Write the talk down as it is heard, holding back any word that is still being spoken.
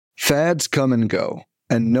Fads come and go,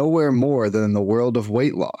 and nowhere more than in the world of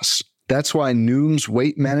weight loss. That's why Noom's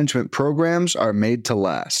weight management programs are made to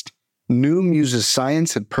last. Noom uses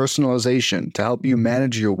science and personalization to help you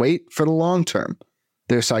manage your weight for the long term.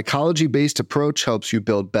 Their psychology-based approach helps you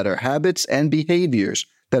build better habits and behaviors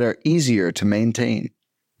that are easier to maintain.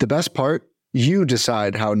 The best part? You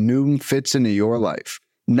decide how Noom fits into your life,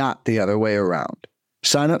 not the other way around.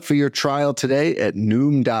 Sign up for your trial today at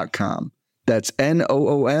Noom.com. That's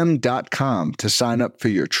Noom.com to sign up for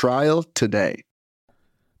your trial today.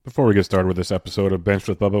 Before we get started with this episode of Bench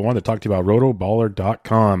with Bubba, I wanted to talk to you about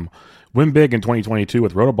rotoballer.com. Win big in 2022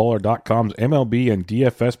 with rotoballer.com's MLB and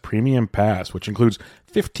DFS Premium Pass, which includes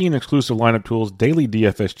 15 exclusive lineup tools, daily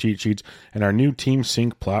DFS cheat sheets, and our new Team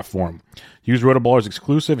Sync platform. Use Rotoballer's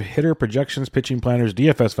exclusive hitter projections, pitching planners,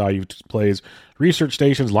 DFS value plays, research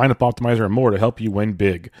stations, lineup optimizer, and more to help you win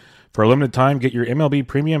big. For a limited time, get your MLB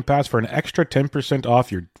Premium Pass for an extra 10%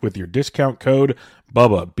 off with your discount code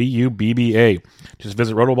BUBBA, B-U-B-B-A. Just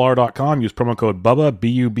visit rotoballer.com, use promo code BUBBA,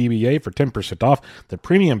 B-U-B-B-A for 10% off the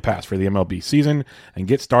Premium Pass for the MLB season, and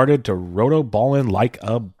get started to rotoballin' like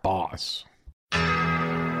a boss.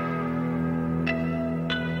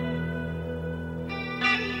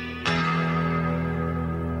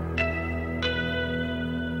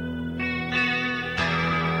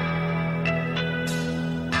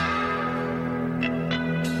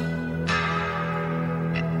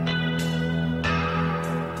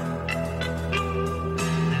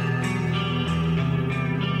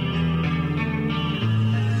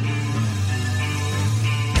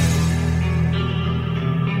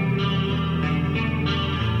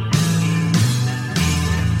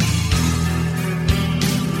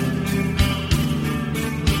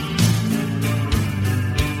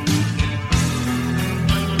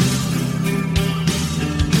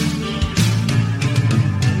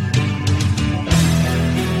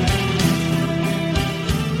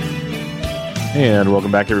 And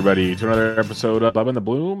welcome back, everybody, to another episode of Bubba and the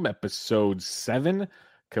Bloom, episode 7,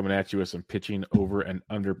 coming at you with some pitching over and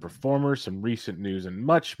underperformers, some recent news, and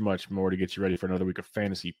much, much more to get you ready for another week of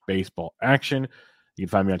fantasy baseball action. You can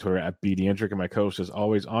find me on Twitter at BDentric, and my co-host is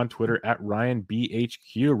always on Twitter at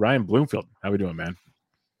RyanBHQ. Ryan Bloomfield, how we doing, man?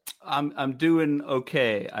 I'm doing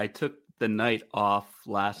okay. I took the night off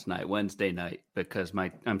last night, Wednesday night, because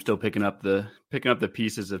I'm still picking up the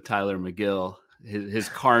pieces of Tyler McGill, his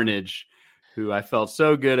carnage, who I felt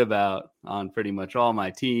so good about on pretty much all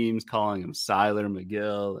my teams, calling him Siler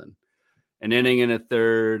McGill, and an inning and a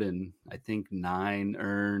third, and I think 9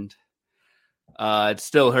 earned. It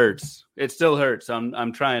still hurts.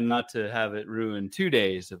 I'm trying not to have it ruin 2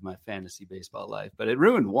 days of my fantasy baseball life, but it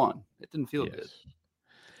ruined 1. It didn't feel good.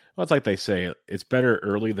 Well, it's like they say, it's better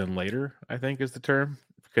early than later, I think is the term,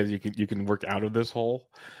 because you can work out of this hole.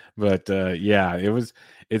 But yeah,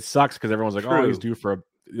 it sucks because everyone's like, oh, he's due for a.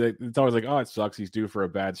 It's always like, oh, it sucks, he's due for a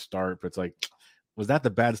bad start, but it's like, was that the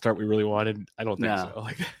bad start we really wanted? I don't think so.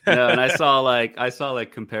 No, and I saw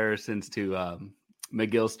comparisons to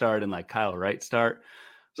McGill start and like Kyle Wright start.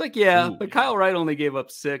 It's like, yeah, but Kyle Wright only gave up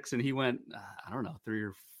 6, and he went, I don't know, 3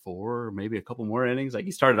 or 4, or maybe a couple more innings. Like,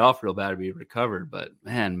 he started off real bad to be recovered, but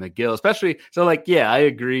man, McGill, especially. So like, yeah, I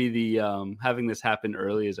agree. The having this happen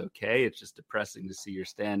early is okay. It's just depressing to see your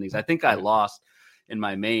standings. I think I lost. In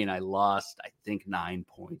my main, I lost, I think, 9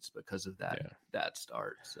 points because of that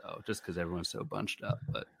start. So just because everyone's so bunched up,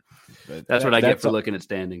 but that's what I get for looking at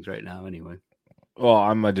standings right now. Anyway, well,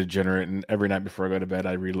 I'm a degenerate, and every night before I go to bed,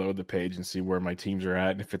 I reload the page and see where my teams are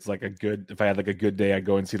at. And if it's like if I had like a good day, I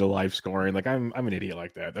go and see the live scoring. Like I'm an idiot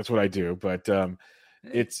like that. That's what I do. But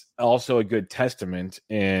it's also a good testament,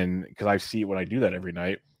 and because I see it when I do that every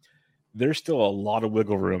night. There's still a lot of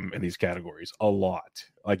wiggle room in these categories. A lot.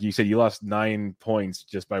 Like you said, you lost 9 points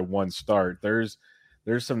just by 1 start. There's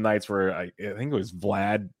some nights where I think it was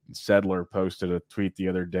Vlad Sedler posted a tweet the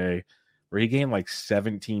other day where he gained like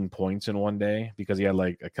 17 points in one day because he had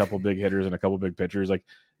like a couple big hitters and a couple big pitchers. Like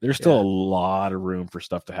there's still a lot of room for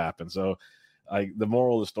stuff to happen. So the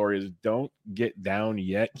moral of the story is don't get down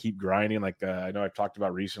yet. Keep grinding. Like I know I've talked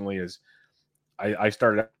about recently is I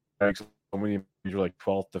started so many were like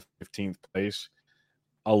 12th to 15th place.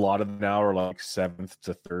 A lot of them now are like 7th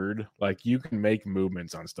to 3rd. Like you can make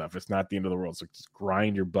movements on stuff. It's not the end of the world. So just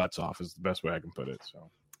grind your butts off is the best way I can put it. So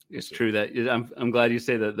it's true that I'm glad you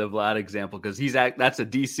say the Vlad example because that's a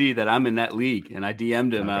DC that I'm in that league, and I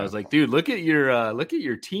DM'd him. Okay. I was like, dude, look at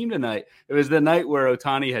your team tonight. It was the night where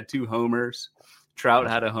Ohtani had 2 homers. Trout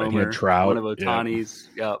had a homer. One of Ohtani's.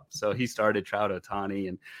 Yep. So he started Trout,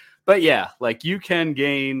 Ohtani, but yeah, like you can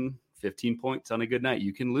gain 15 points on a good night.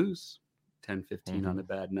 You can lose 10, 15 on a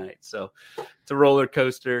bad night. So it's a roller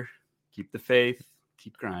coaster. Keep the faith,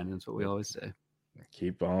 keep grinding. That's what we always say.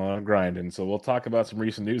 Keep on grinding. So we'll talk about some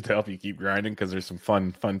recent news to help you keep grinding because there's some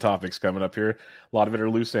fun topics coming up here. A lot of it are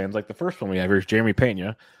loose ends. Like the first one we have here is Jeremy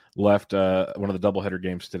Pena left one of the doubleheader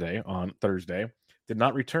games today on Thursday. Did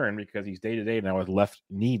not return because he's day-to-day now with left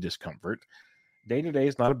knee discomfort. Day-to-day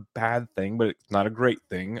is not a bad thing, but it's not a great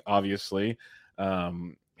thing, obviously.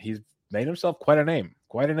 He's made himself quite a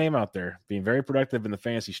name out there, being very productive in the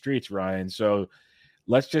fantasy streets, Ryan. So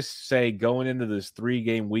let's just say going into this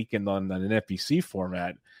 3-game weekend on an FBC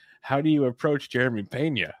format, how do you approach Jeremy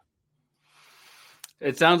Pena?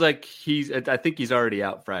 It sounds like I think he's already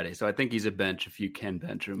out Friday. So I think he's a bench if you can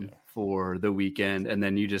bench him for the weekend. And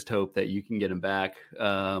then you just hope that you can get him back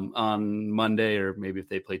on Monday, or maybe if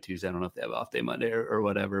they play Tuesday. I don't know if they have off day Monday or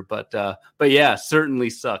whatever. But yeah, certainly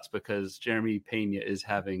sucks because Jeremy Pena is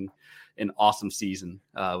having an awesome season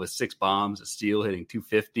with 6 bombs, a steal, hitting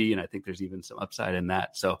 250. And I think there's even some upside in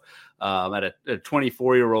that. So at a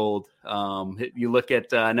 24-year-old, you look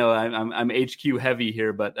at, I know I'm HQ heavy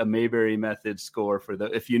here, but a Mayberry method score for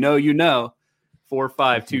if you know,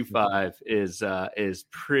 4.525 is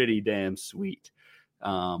pretty damn sweet.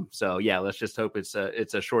 So yeah, let's just hope it's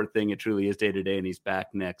a short thing. It truly is day to day and he's back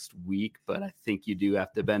next week, but I think you do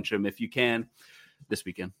have to bench him if you can this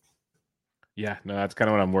weekend. Yeah, no, that's kind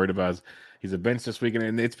of what I'm worried about. He's a bench this weekend,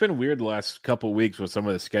 and it's been weird the last couple of weeks with some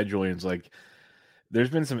of the scheduling. It's like there's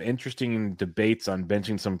been some interesting debates on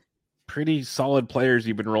benching some pretty solid players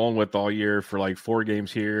you've been rolling with all year for like 4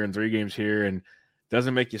 games here and 3 games here, and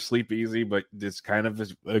doesn't make you sleep easy. But it's kind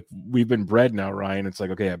of like we've been bred now, Ryan. It's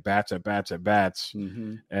like okay, at bats,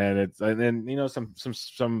 mm-hmm. and then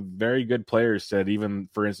some very good players said even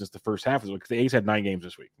for instance the first half of the week, because the A's had 9 games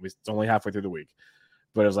this week. It's only halfway through the week.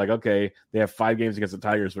 But it's like, okay, they have 5 games against the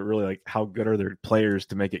Tigers, but really, like, how good are their players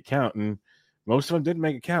to make it count? And most of them didn't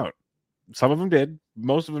make it count. Some of them did.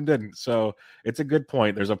 Most of them didn't. So it's a good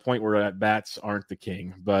point. There's a point where at bats aren't the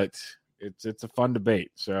king, but it's a fun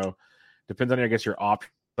debate. So depends on, I guess, your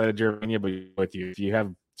option to Jeremy, but with you, if you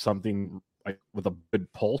have something like with a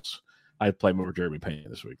good pulse, I'd play more Jeremy Pena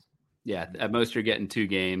this week. Yeah, at most you're getting 2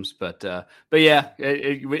 games, but yeah,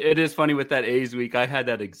 it is funny with that A's week. I had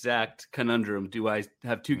that exact conundrum. Do I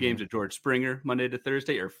have 2 games of George Springer Monday to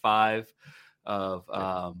Thursday, or 5 of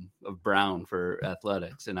Brown for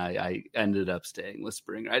Athletics? And I ended up staying with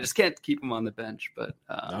Springer. I just can't keep him on the bench, but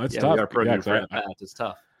no, it's tough. We are programmed for at-bats. It's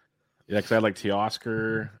tough. Yeah, because I had like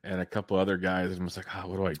Teoscar and a couple other guys, and I was like,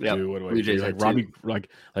 what do I do? What do I do? Like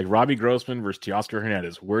Robbie Grossman versus Teoscar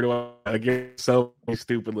Hernandez. Where do I get so many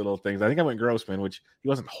stupid little things? I think I went Grossman, which he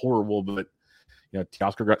wasn't horrible, but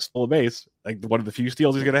Teoscar got stole a base, like one of the few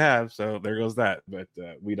steals he's gonna have. So there goes that. But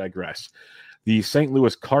we digress. The St.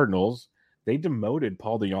 Louis Cardinals, they demoted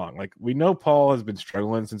Paul DeJong. Like we know Paul has been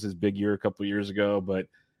struggling since his big year a couple years ago, but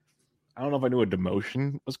I don't know if I knew a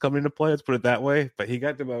demotion was coming into play. Let's put it that way. But he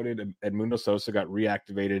got demoted, and Edmundo Sosa got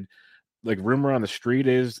reactivated. Like rumor on the street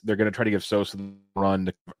is they're going to try to give Sosa the run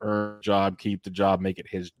to earn a job, keep the job, make it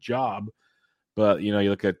his job. But you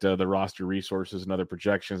look at the roster resources and other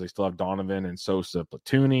projections. They still have Donovan and Sosa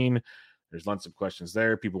platooning. There's lots of questions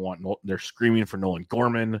there. People they're screaming for Nolan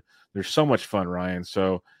Gorman. There's so much fun, Ryan.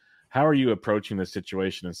 So, how are you approaching this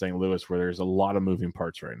situation in St. Louis where there's a lot of moving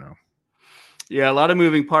parts right now? Yeah, a lot of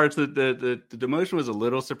moving parts. The demotion was a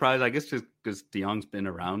little surprised, I guess, just because DeJong's been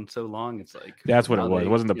around so long. It's like that's what it was. It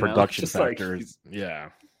wasn't the production factor. Like yeah.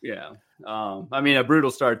 I mean, a brutal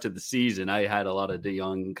start to the season. I had a lot of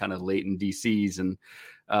DeJong kind of late in DCs, and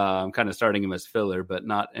I'm kind of starting him as filler, but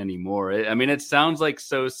not anymore. I mean, it sounds like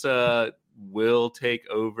Sosa will take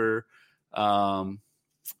over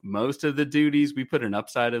most of the duties. We put an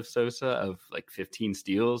upside of Sosa of like 15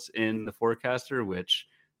 steals in the forecaster, which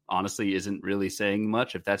honestly isn't really saying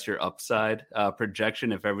much. If that's your upside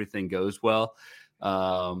projection, if everything goes well,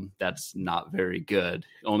 that's not very good.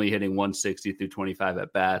 Only hitting 160 through 25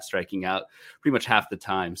 at bat, striking out pretty much half the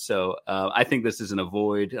time. So I think this is an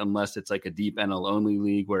avoid unless it's like a deep NL only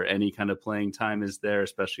league where any kind of playing time is there,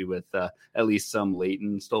 especially with at least some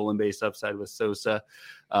latent stolen base upside with Sosa.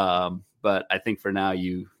 But I think for now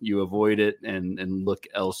you avoid it and look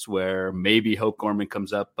elsewhere. Maybe Hope Gorman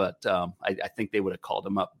comes up, but I think they would have called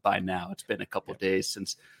him up by now. It's been a couple of days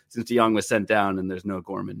since DeJong was sent down, and there's no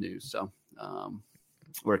Gorman news. So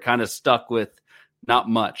we're kind of stuck with not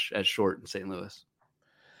much at short in St. Louis.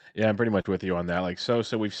 Yeah, I'm pretty much with you on that. Like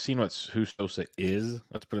Sosa, we've seen who Sosa is.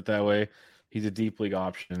 Let's put it that way. He's a deep league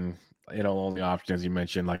option, only option as you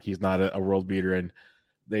mentioned. Like he's not a world beater, and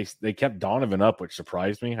they kept Donovan up, which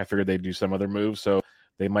surprised me. I figured they'd do some other moves, so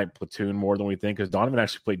they might platoon more than we think. Because Donovan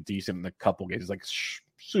actually played decent in a couple games, like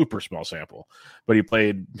super small sample, but he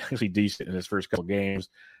played actually decent in his first couple games.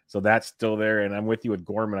 So that's still there. And I'm with you with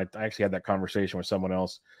Gorman. I actually had that conversation with someone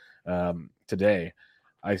else today.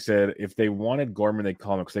 I said if they wanted Gorman, they'd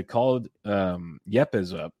call him because they called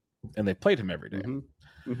Yepes up and they played him every day.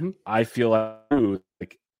 I feel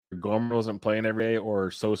like Gorman wasn't playing every day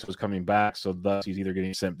or Sosa was coming back, so thus he's either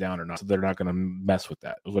getting sent down or not. So they're not going to mess with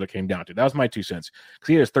that. Is what it came down to. That was my 2 cents because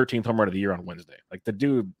he had his 13th home run of the year on Wednesday. Like the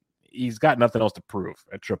dude, he's got nothing else to prove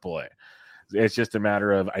at AAA. It's just a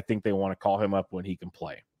matter of I think they want to call him up when he can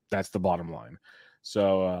play. That's the bottom line.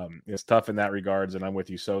 So it's tough in that regards, and I'm with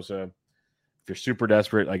you, Sosa. If you're super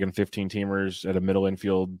desperate, like in 15 teamers at a middle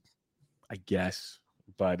infield, I guess,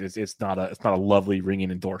 but it's not a lovely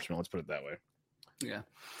ringing endorsement. Let's put it that way. Yeah.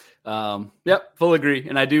 Yep. Full agree.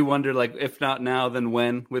 And I do wonder, like, if not now, then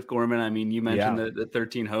when with Gorman? I mean, you mentioned the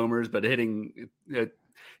 13 homers, but hitting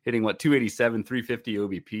what 287, 350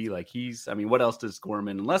 OBP. Like what else does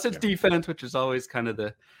Gorman, unless it's defense, which is always kind of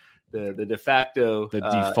the de facto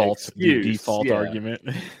default argument.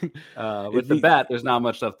 With the bat, there's not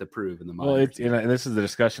much left to prove in the minors. Well, and this is the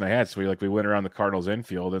discussion I had. So we went around the Cardinals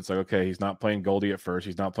infield. It's like, okay, he's not playing Goldie at first.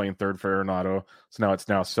 He's not playing third for Arenado. So now it's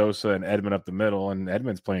Sosa and Edman up the middle, and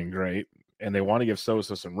Edman's playing great. And they want to give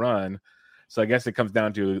Sosa some run. So I guess it comes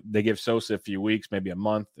down to they give Sosa a few weeks, maybe a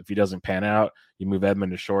month. If he doesn't pan out, you move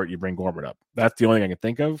Edman to short, you bring Gorman up. That's the only thing I can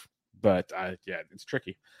think of. But it's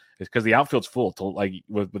tricky. It's because the outfield's full. Like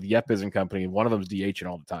with Yepes and company, one of them's DHing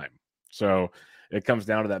all the time. So it comes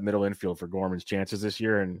down to that middle infield for Gorman's chances this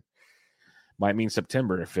year, and might mean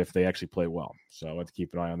September if they actually play well. So let's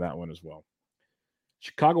keep an eye on that one as well.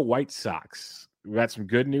 Chicago White Sox. We got some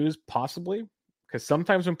good news, possibly, because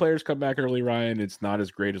sometimes when players come back early, Ryan, it's not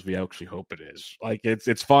as great as we actually hope it is. Like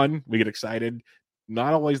it's fun, we get excited.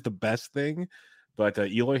 Not always the best thing, but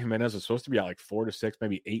Eloy Jimenez is supposed to be out like 4 to 6,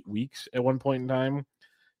 maybe 8 weeks at one point in time.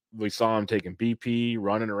 We saw him taking BP,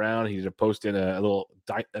 running around. He's posting a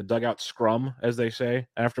dugout scrum, as they say,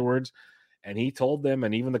 afterwards. And he told them,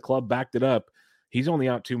 and even the club backed it up, he's only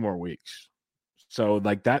out 2 more weeks. So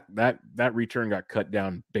like that return got cut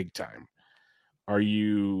down big time.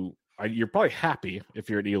 You're probably happy if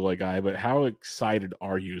you're an Eloy guy, but how excited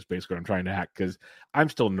are you is basically what I'm trying to act, because I'm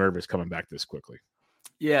still nervous coming back this quickly.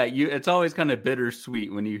 Yeah, it's always kind of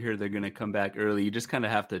bittersweet when you hear they're going to come back early. You just kind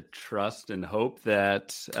of have to trust and hope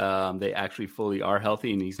that they actually fully are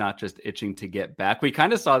healthy and he's not just itching to get back. We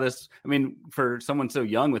kind of saw this. I mean, for someone so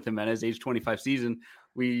young with him at his age 25 season,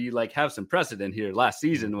 we have some precedent here. Last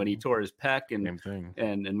season when he tore his pec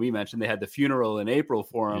and we mentioned they had the funeral in April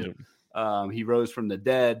for him. Yep. He rose from the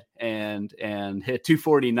dead and hit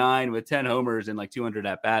 249 with 10 homers and like 200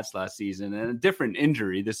 at bats last season, and a different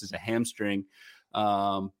injury. This is a hamstring.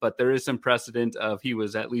 But there is some precedent of he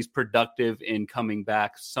was at least productive in coming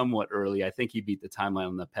back somewhat early. I think he beat the timeline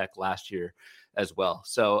on the PEC last year as well.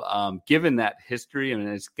 So given that history, I mean,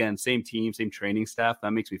 it's again, same team, same training staff,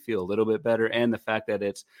 that makes me feel a little bit better. And the fact that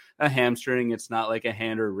it's a hamstring, it's not like a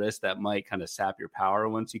hand or wrist that might kind of sap your power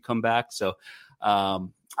once you come back. So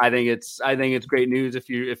I think it's great news if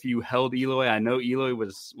you held Eloy. I know Eloy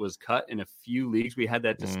was cut in a few leagues. We had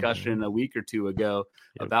that discussion a week or two ago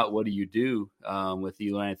about what do you do with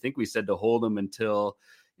Eloy. I think we said to hold him until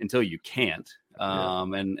you can't.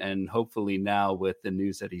 And hopefully now with the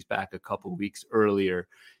news that he's back a couple weeks earlier,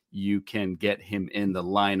 you can get him in the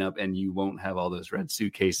lineup and you won't have all those red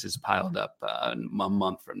suitcases piled up a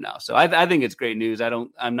month from now. So I think it's great news.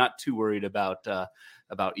 I'm not too worried about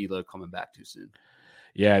Eloy coming back too soon.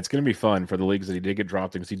 Yeah, it's going to be fun for the leagues that he did get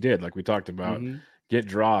dropped in, because he did, like we talked about, get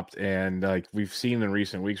dropped. And like we've seen in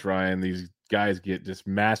recent weeks, Ryan, these guys get just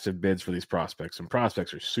massive bids for these prospects, and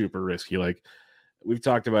prospects are super risky. Like we've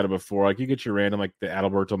talked about it before. Like you get your random, like the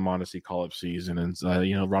Adalberto Mondesi call-up season and,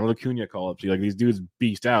 Ronald Acuna call-up. Like these dudes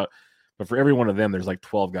beast out. But for every one of them, there's like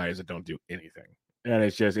 12 guys that don't do anything. And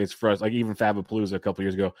it's for us. Like even Fabapalooza a couple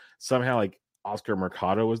years ago, somehow like Oscar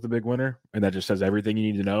Mercado was the big winner, and that just says everything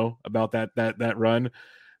you need to know about that run.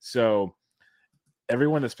 So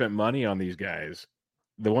everyone that spent money on these guys,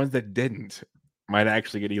 the ones that didn't, might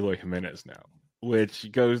actually get Eloy Jimenez now,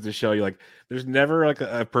 which goes to show you like there's never like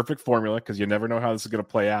a perfect formula, because you never know how this is going to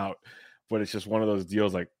play out. But it's just one of those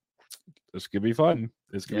deals like this could be fun.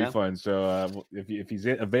 This could be fun. So if he's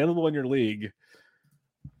available in your league,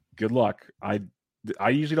 good luck. I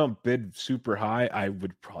usually don't bid super high. I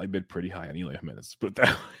would probably bid pretty high on Eli Jimenez. Put that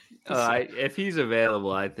way. If he's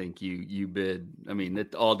available, I think you bid. I mean,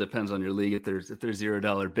 it all depends on your league. If there's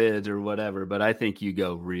 $0 bids or whatever, but I think you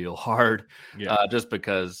go real hard. Just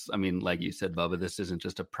because, I mean, like you said, Bubba, this isn't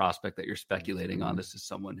just a prospect that you're speculating on. This is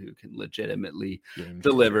someone who can legitimately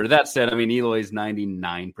deliver. That said, I mean, Eloy's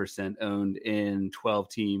 99% owned in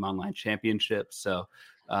 12-team online championships. So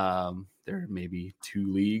there may be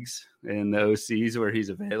 2 leagues in the OCs where he's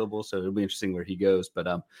available, so it'll be interesting where he goes. But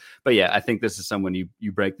yeah, I think this is someone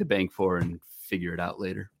you break the bank for and figure it out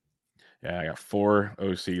later. Yeah, I got 4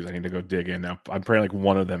 OCs. I need to go dig in now. I'm praying like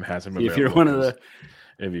one of them has him available. If you're one of the,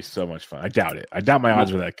 it'd be so much fun. I doubt it. I doubt my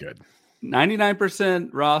odds are that good.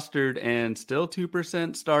 99% rostered and still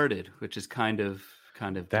 2% started, which is kind of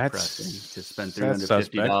depressing to spend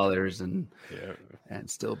 $350 and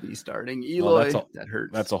still be starting Eloy. That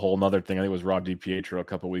hurts. That's a whole nother thing. I think it was Rob DiPietro a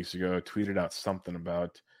couple weeks ago tweeted out something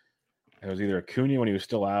about it was either Acuna when he was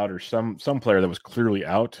still out or some player that was clearly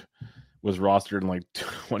out was rostered in like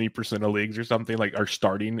 20% of leagues or something, like are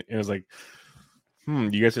starting. It was like,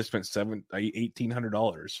 you guys just spent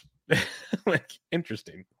 $1,800. Like,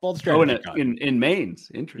 interesting. Bold strategy. In mains.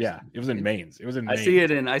 Interesting. Yeah, it was in mains.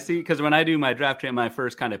 I see because when I do my my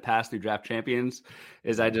first kind of pass through draft champions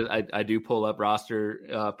is I do pull up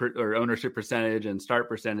roster or ownership percentage and start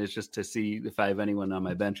percentage just to see if I have anyone on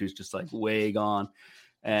my bench who's just like way gone.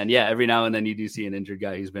 And yeah, every now and then you do see an injured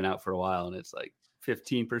guy who's been out for a while and it's like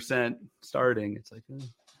 15% starting. It's like,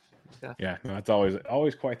 yeah, no, that's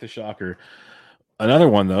always quite the shocker. Another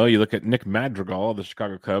one, though, you look at Nick Madrigal, the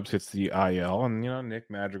Chicago Cubs, hits the IL. And,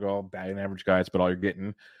 Nick Madrigal, batting average guy, it's about all you're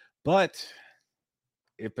getting. But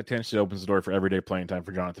it potentially opens the door for everyday playing time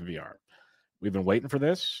for Jonathan VR. We've been waiting for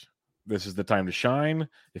this. This is the time to shine.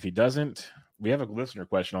 If he doesn't, we have a listener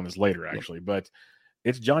question on this later, actually. But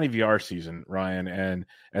it's Johnny VR season, Ryan. And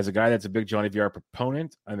as a guy that's a big Johnny VR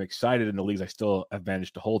proponent, I'm excited in the leagues I still have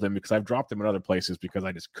managed to hold him because I've dropped him in other places because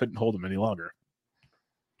I just couldn't hold him any longer.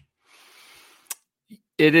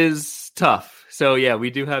 It is tough. So yeah,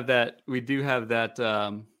 we do have that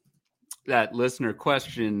that listener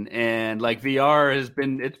question, and like VR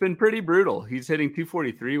it's been pretty brutal. He's hitting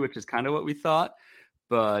 243, which is kind of what we thought,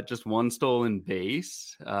 but just 1 stolen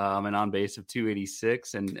base, and on base of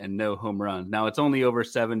 286 and no home runs. Now it's only over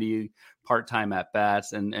 70 part-time at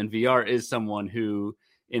bats, and VR is someone who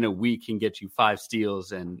in a week can get you 5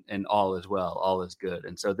 steals and all is well, all is good.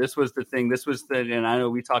 And so this was the thing. And I know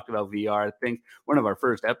we talked about VR. I think one of our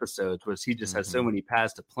first episodes was he just has so many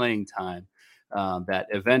paths to playing time that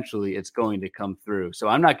eventually it's going to come through. So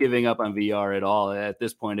I'm not giving up on VR at all at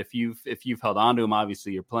this point. If you've held on to him,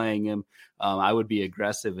 obviously you're playing him. I would be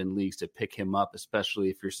aggressive in leagues to pick him up, especially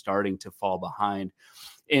if you're starting to fall behind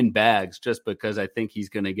in bags, just because I think he's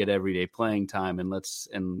going to get everyday playing time. And let's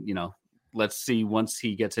see once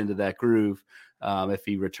he gets into that groove, if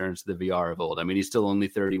he returns to the VR of old. I mean, he's still only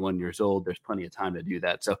 31 years old. There's plenty of time to do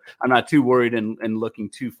that. So I'm not too worried and looking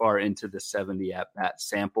too far into the 70 at-bat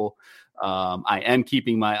sample. I am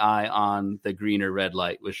keeping my eye on the green or red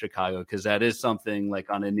light with Chicago because that is something like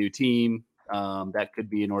on a new team. That could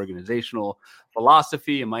be an organizational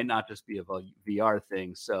philosophy. It might not just be a VR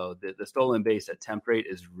thing. So the stolen base attempt rate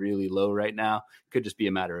is really low right now. Could just be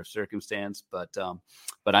a matter of circumstance, but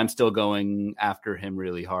I'm still going after him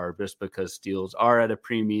really hard just because steals are at a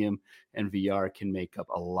premium and VR can make up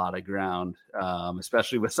a lot of ground,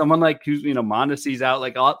 especially with someone like who's, Mondesi's out.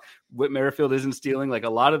 Like Whit Merrifield isn't stealing. Like a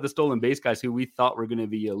lot of the stolen base guys who we thought were going to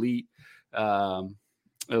be elite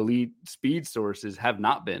speed sources have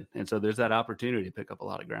not been, and so there's that opportunity to pick up a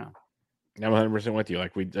lot of ground. I'm 100% with you.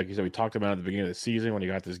 Like you said, we talked about at the beginning of the season when he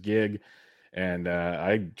got this gig, and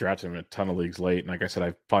I drafted him in a ton of leagues late. And like I said,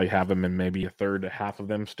 I probably have him in maybe a third to half of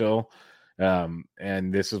them still.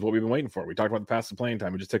 And this is what we've been waiting for. We talked about the pass to playing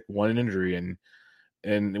time. We just took one injury,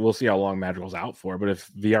 and we'll see how long Madrigal's out for. But if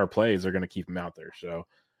VR plays, they're going to keep him out there. So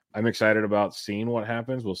I'm excited about seeing what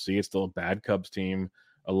happens. We'll see. It's still a bad Cubs team.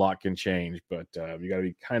 A lot can change, but you got to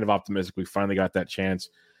be kind of optimistic. We finally got that chance,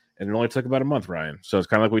 and it only took about a month, Ryan. So it's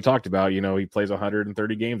kind of like we talked about. He plays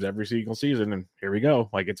 130 games every single season, and here we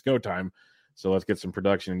go. Like, it's go time. So let's get some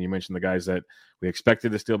production. And you mentioned the guys that we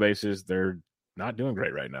expected to steal bases. They're not doing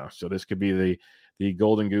great right now. So this could be the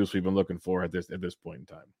golden goose we've been looking for at this point in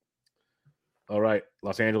time. All right,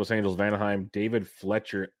 Los Angeles Vanaheim, David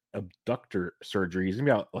Fletcher abductor surgery. He's gonna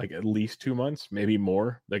be out like at least 2 months, maybe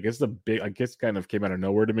more. Like, it's kind of came out of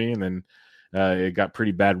nowhere to me, and then it got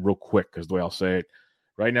pretty bad real quick, because the way I'll say it.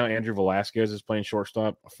 Right now, Andrew Velasquez is playing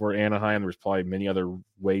shortstop for Anaheim. There's probably many other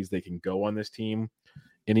ways they can go on this team.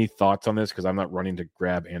 Any thoughts on this? Because I'm not running to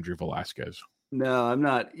grab Andrew Velasquez. No, I'm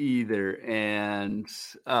not either. And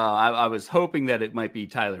I was hoping that it might be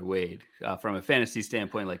Tyler Wade from a fantasy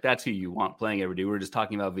standpoint. Like, that's who you want playing every day. We were just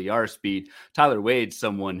talking about VR speed. Tyler Wade's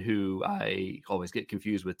someone who I always get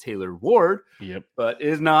confused with Taylor Ward, but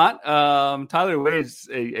is not. Tyler Wade's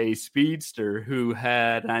a speedster who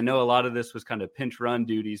had, and I know a lot of this was kind of pinch run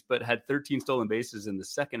duties, but had 13 stolen bases in the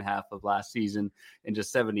second half of last season and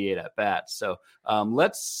just 78 at bats. So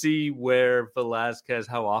let's see where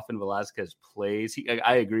how often Velasquez plays.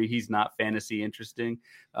 I agree, he's not fantasy interesting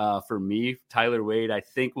for me. Tyler Wade, I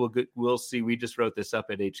think we'll see. We just wrote this up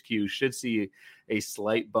at HQ. Should see a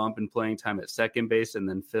slight bump in playing time at second base, and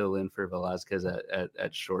then fill in for Velasquez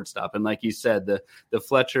at shortstop. And like you said, the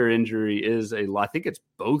Fletcher injury is I think it's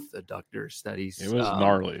both adductors that he's. It was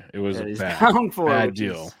gnarly. It was a bad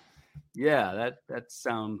deal. Yeah, that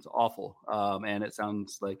sounds awful. And it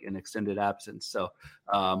sounds like an extended absence. So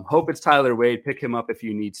hope it's Tyler Wade. Pick him up if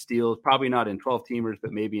you need steals. Probably not in 12 teamers,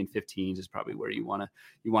 but maybe in 15s is probably where you want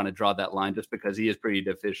to draw that line, just because he is pretty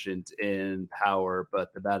deficient in power,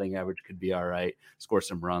 but the batting average could be all right. Score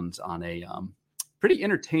some runs on a pretty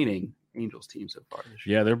entertaining Angels team so far this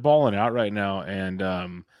year. Yeah, they're balling out right now.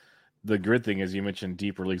 And the good thing is, you mentioned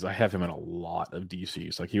deeper leagues. I have him in a lot of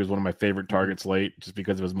DCs. Like, he was one of my favorite targets late, just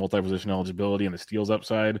because of his multi-position eligibility and the steals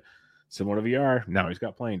upside, similar to VR. Now he's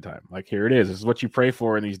got playing time. Like, here it is. This is what you pray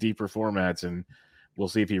for in these deeper formats, and we'll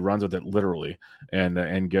see if he runs with it literally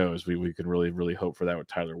and goes. We can really, really hope for that with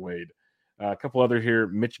Tyler Wade. A couple other here.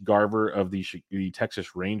 Mitch Garver of the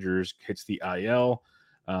Texas Rangers hits the IL.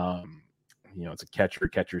 It's a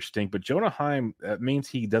catcher stink, but Jonah Heim, that means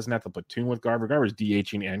he doesn't have to platoon with Garver. Garver's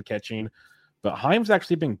DHing and catching, but Heim's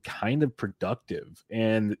actually been kind of productive.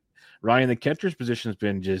 And Ryan, the catcher's position has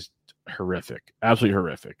been just horrific, absolutely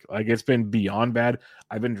horrific. Like, it's been beyond bad.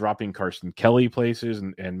 I've been dropping Carson Kelly places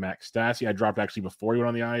and Max Stassi. I dropped actually before he went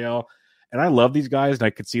on the IL, and I love these guys and I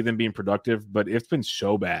could see them being productive, but it's been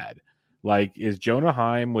so bad. Like, is Jonah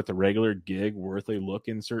Heim with a regular gig worth a look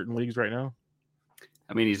in certain leagues right now?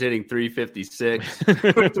 I mean, he's hitting 356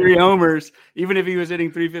 with 3 homers. Even if he was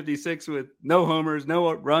hitting 356 with no homers,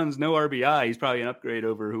 no runs, no RBI, he's probably an upgrade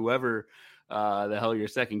over whoever the hell your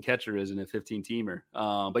second catcher is in a 15-teamer.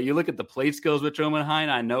 But you look at the plate skills with Jonah Heim.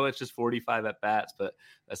 I know it's just 45 at bats, but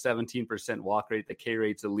a 17% walk rate. The K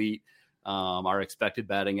rate's elite. Our expected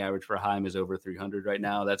batting average for Heim is over 300 right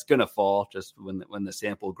now. That's going to fall just when the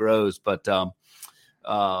sample grows. But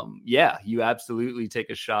you absolutely take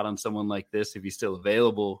a shot on someone like this if he's still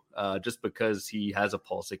available, just because he has a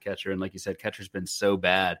pulse at catcher. And like you said, catcher's been so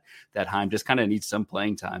bad that Heim just kind of needs some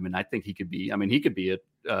playing time. And I think he could be a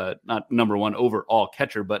not number one overall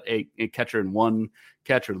catcher, but a catcher in one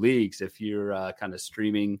catcher leagues. If you're kind of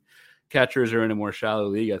streaming catchers or in a more shallow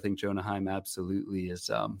league, I think Jonah Heim absolutely is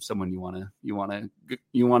someone you want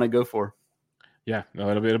to go for. Yeah, no,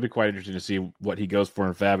 it'll be quite interesting to see what he goes for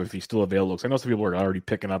in Fab if he's still available. Because I know some people are already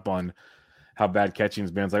picking up on how bad catching's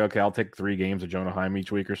been. It's like, okay, I'll take 3 games of Jonah Heim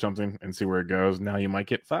each week or something and see where it goes. Now you might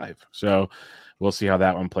get 5. So we'll see how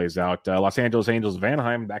that one plays out. Los Angeles Angels,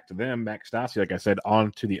 Anaheim, back to them. Max Stassi, like I said,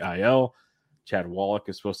 on to the IL. Chad Wallach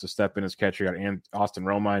is supposed to step in as catcher, and Austin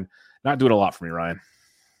Romine. Not doing a lot for me, Ryan.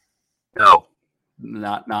 No.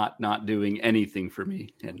 Not doing anything for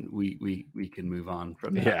me, and we can move on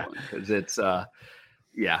from that one, because it's that's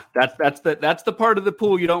the part of the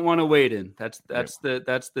pool you don't want to wade in. That's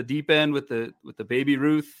the deep end with the Baby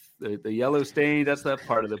Ruth, the yellow stain. That's that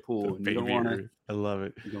part of the pool. And you don't want to. I love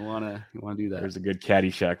it. You don't want to do that. There's a good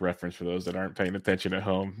Caddyshack reference for those that aren't paying attention at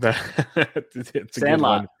home. It's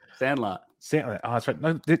Sandlot. Sandlot. Oh, that's right.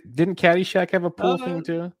 No, didn't Caddyshack have a pool thing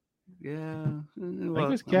too? Yeah, I think it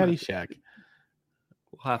was Caddyshack.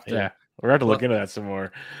 We'll have to. Yeah, we're going to look into that some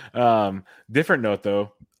more. Different note,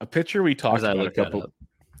 though. A pitcher we talked about a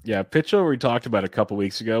couple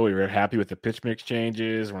weeks ago. We were happy with the pitch mix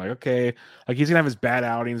changes. We're like, okay, like, he's going to have his bad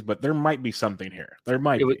outings, but there might be something here. There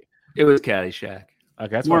might be. It was Caddyshack. Okay,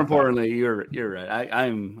 that's more importantly, you're right. I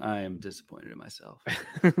am disappointed in myself.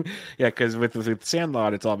 Yeah, because with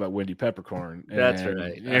Sandlot, it's all about Wendy Peppercorn. That's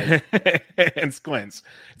right. And Squints.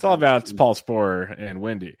 It's all about Paul Sporer and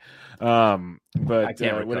Wendy. But I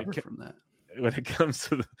can't recover from that. When it comes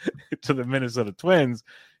to the Minnesota Twins,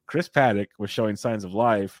 Chris Paddock was showing signs of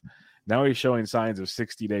life. Now he's showing signs of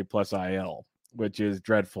 60-day plus IL, which is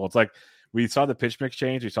dreadful. It's like, we saw the pitch mix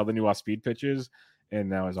change, we saw the new off-speed pitches, and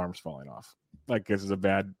now his arm's falling off. Like, this is a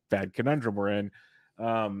bad conundrum we're in.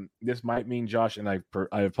 This might mean, Josh, and I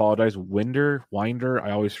apologize, Winder,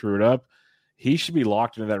 I always screw it up. He should be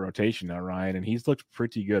locked into that rotation now, Ryan, and he's looked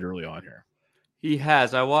pretty good early on here. He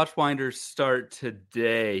has. I watched Winder start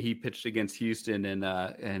today. He pitched against Houston, and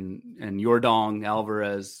Yordong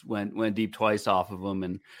Alvarez went deep twice off of him,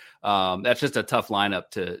 and that's just a tough lineup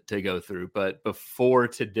to go through. But before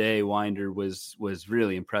today, Winder was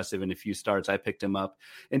really impressive in a few starts. I picked him up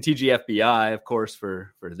in TGFBI, of course,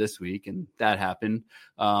 for this week, and that happened.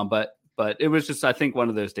 But it was just, I think, one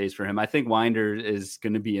of those days for him. I think Winder is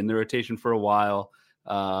going to be in the rotation for a while.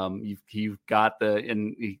 You've got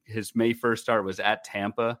his May 1st start was at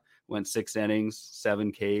Tampa, went 6 innings,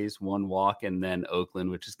 7 Ks, 1 walk, and then Oakland,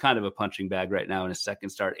 which is kind of a punching bag right now in his second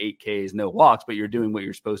start, 8 Ks, no walks, but you're doing what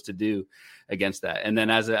you're supposed to do against that. And then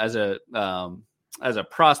as a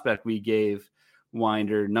prospect, we gave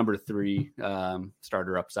Winder number 3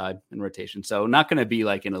 starter upside in rotation. So not going to be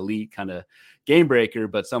like an elite kind of game breaker,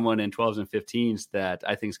 but someone in 12s and 15s that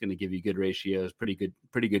I think is going to give you good ratios, pretty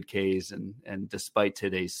good Ks. And despite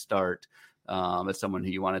today's start, it's someone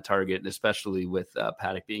who you want to target, especially with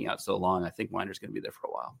Paddock being out so long. I think Winder's going to be there for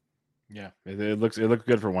a while. Yeah, it looks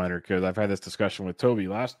good for Winder, because I've had this discussion with Toby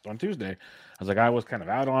on Tuesday. I was like, I was kind of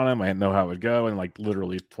out on him. I didn't know how it would go, and like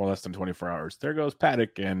literally less than 24 hours, there goes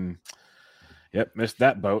Paddock, and yep, missed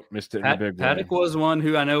that boat. Missed it in a big way. Paddock was one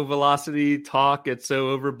who, I know velocity talk, it's so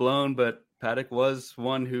overblown, but Paddock was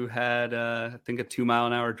one who had, I think, a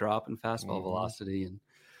 2-mile-an-hour drop in fastball velocity, and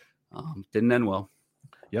didn't end well.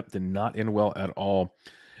 Yep, did not end well at all.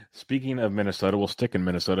 Speaking of Minnesota, we'll stick in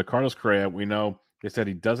Minnesota. Carlos Correa, we know they said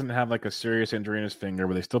he doesn't have like a serious injury in his finger,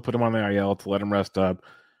 but they still put him on the IL to let him rest up.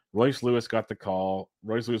 Royce Lewis got the call.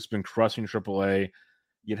 Royce Lewis has been crushing AAA.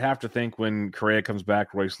 You'd have to think when Correa comes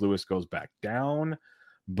back, Royce Lewis goes back down.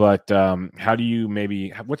 But how do you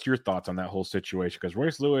what's your thoughts on that whole situation? Because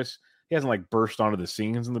Royce Lewis, he hasn't like burst onto the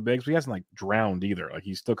scenes in the bigs, but he hasn't like drowned either. Like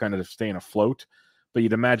he's still kind of staying afloat. But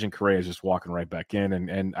you'd imagine Correa is just walking right back in,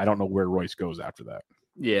 and I don't know where Royce goes after that.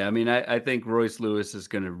 Yeah, I mean, I think Royce Lewis is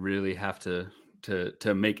going to really have to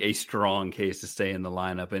make a strong case to stay in the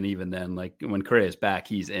lineup. And even then, like when Correa is back,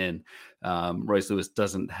 he's in. Royce Lewis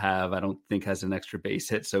I don't think has an extra base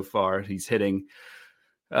hit so far. He's hitting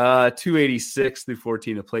 286 through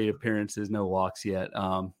 14 plate appearances, no walks yet.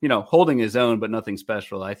 Holding his own, but nothing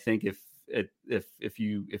special. I think if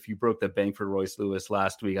you broke the bank for Royce Lewis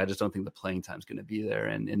last week, I just don't think the playing time is going to be there.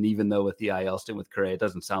 And even though with the IL stint with Correa, it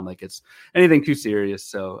doesn't sound like it's anything too serious.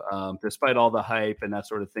 So despite all the hype and that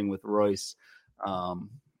sort of thing with Royce, don't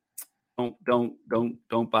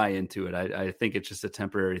buy into it. I think it's just a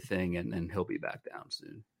temporary thing, and he'll be back down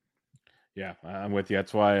soon. Yeah, I'm with you.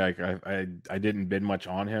 That's why I didn't bid much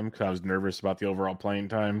on him, because I was nervous about the overall playing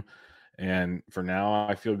time. And for now,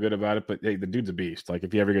 I feel good about it. But hey, the dude's a beast. Like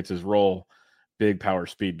if he ever gets his role, big power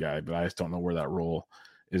speed guy. But I just don't know where that role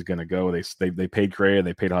is going to go. They paid Correa and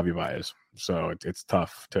they paid Javi Baez, so it's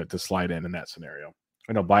tough to slide in that scenario.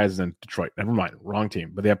 I know Baez is in Detroit. Never mind, wrong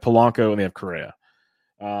team. But they have Polanco and they have Correa.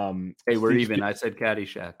 Hey, we're even. I said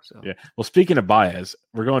Caddyshack. So yeah. Well, speaking of Baez,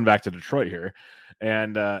 we're going back to Detroit here,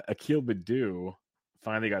 and Akil Baddoo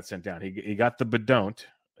finally got sent down. He got the Badon't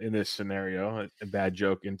in this scenario, a bad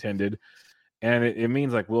joke intended, and it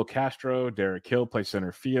means like Will Castro, Derek Hill play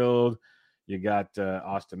center field. You got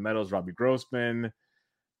Austin Meadows, Robbie Grossman.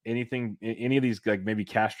 Any of these, like maybe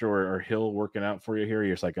Castro or Hill working out for you here?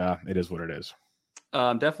 You're just like, it is what it is.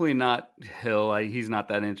 Definitely not Hill. He's not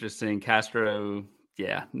that interesting. Castro.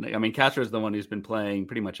 Yeah, I mean, Castro is the one who's been playing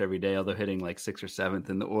pretty much every day, although hitting like 6th or 7th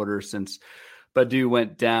in the order since Baddoo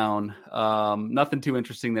went down. Nothing too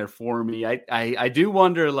interesting there for me. I do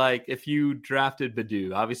wonder, like, if you drafted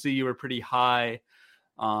Baddoo, obviously you were pretty high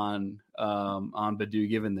on Baddoo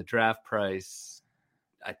given the draft price.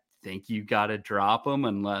 I think you got to drop him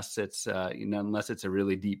unless it's a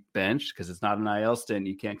really deep bench, because it's not an IL stint.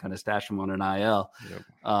 You can't kind of stash him on an IL. Yep.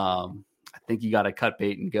 I think you got to cut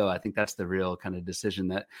bait and go. I think that's the real kind of decision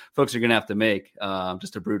that folks are going to have to make.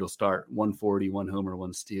 Just a brutal start, 140, 1 homer,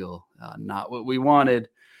 1 steal. Not what we wanted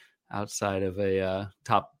outside of a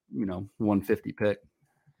top, 150 pick.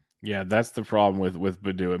 Yeah, that's the problem with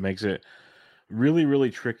Baddoo. It makes it really, really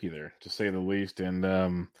tricky there, to say the least. And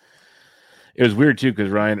it was weird too,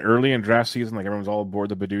 because Ryan, early in draft season, like everyone was all aboard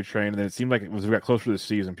the Baddoo train, and then it seemed like we got closer to the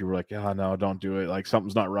season, people were like, "Yeah, no, don't do it. Like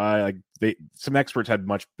something's not right." Like some experts had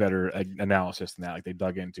much better analysis than that. Like they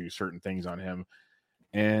dug into certain things on him,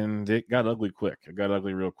 and it got ugly quick. It got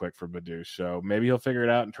ugly real quick for Baddoo. So maybe he'll figure it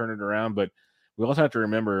out and turn it around. But we also have to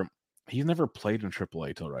remember he's never played in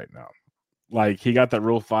AAA till right now. Like he got that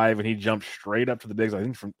Rule 5 and he jumped straight up to the bigs. I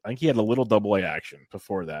think he had a little AA action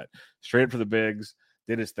before that, straight up to the bigs.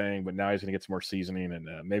 Did his thing, but now he's going to get some more seasoning, and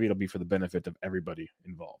maybe it'll be for the benefit of everybody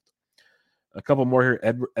involved. A couple more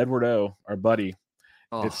here. Edward O, our buddy,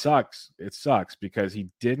 It sucks. It sucks because he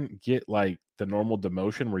didn't get like the normal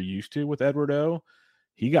demotion we're used to with Edward O.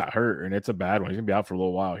 He got hurt, and it's a bad one. He's gonna be out for a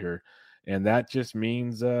little while here, and that just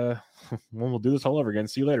means we'll do this all over again.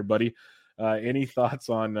 See you later, buddy. Any thoughts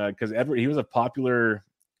on because Edward? He was a popular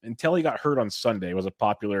until he got hurt on Sunday. Was a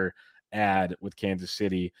popular ad with Kansas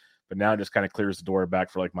City, but now it just kind of clears the door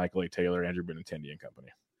back for like Michael A. Taylor, Andrew Benintendi and company.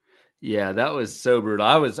 Yeah, that was so brutal.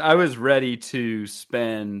 I was ready to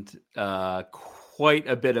spend quite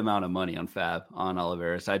a bit amount of money on Fab on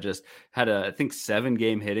Oliveris. I just had I think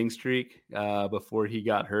 7-game hitting streak before he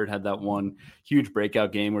got hurt. Had that one huge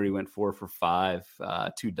breakout game where he went 4 for 5,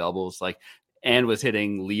 2 doubles, and was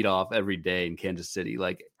hitting leadoff every day in Kansas City.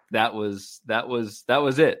 Like that was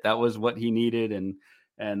it. That was what he needed,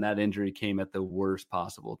 and that injury came at the worst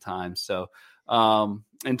possible time. So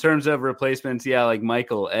in terms of replacements, yeah, like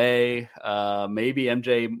Michael A, maybe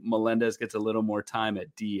MJ Melendez gets a little more time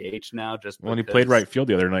at DH now. When he played right field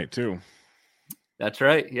the other night too. That's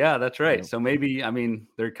right. Yeah, that's right. Yeah. So maybe,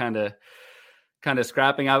 they're kind of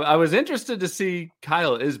scrapping. I was interested to see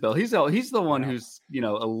Kyle Isbell. He's the one who's,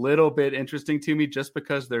 a little bit interesting to me just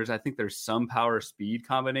because I think there's some power speed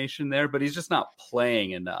combination there, but he's just not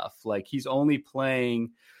playing enough. Like he's only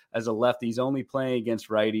playing as a lefty, he's only playing against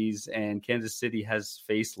righties, and Kansas City has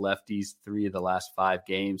faced lefties 3 of the last 5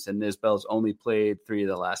 games, and Isbell's only played 3 of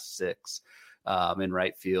the last 6 in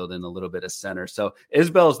right field and a little bit of center. So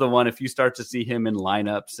Isbell's the one, if you start to see him in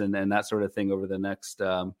lineups and that sort of thing over the next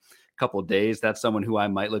couple of days, that's someone who I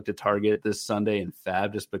might look to target this Sunday in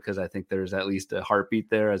Fab, just because I think there's at least a heartbeat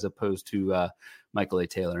there as opposed to Michael A.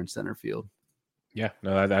 Taylor in center field. Yeah,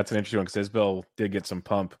 no, that's an interesting one because Isbell did get some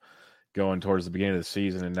pump going towards the beginning of the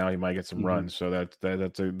season, and now he might get some runs. So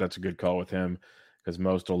that's a good call with him because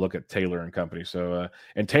most will look at Taylor and company. So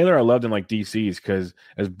and Taylor, I loved in like DCs because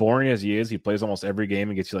as boring as he is, he plays almost every game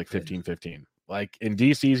and gets you like 15-15. Like in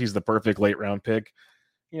DCs, he's the perfect late round pick.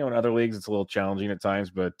 In other leagues, it's a little challenging at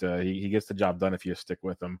times, but he gets the job done if you stick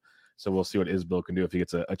with him. So we'll see what Isbell can do if he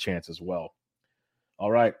gets a chance as well.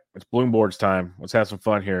 All right, it's Bloom Boards time. Let's have some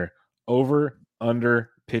fun here. Over, under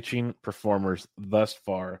pitching performers thus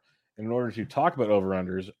far. In order to talk about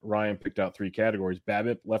over-unders, Ryan picked out 3 categories: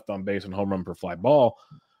 BABIP, left on base, and home run per fly ball.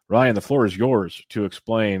 Ryan, the floor is yours to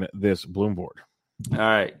explain this Bloom Board. All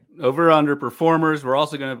right, over/under performers. We're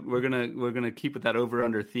also gonna keep with that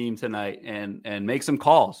over/under theme tonight and make some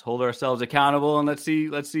calls, hold ourselves accountable, and let's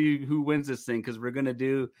see who wins this thing, because we're gonna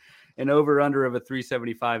do an over/under of a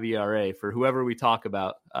 3.75 ERA for whoever we talk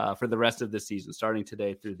about for the rest of the season, starting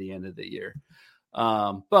today through the end of the year.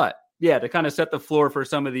 But yeah, to kind of set the floor for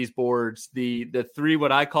some of these boards, the 3,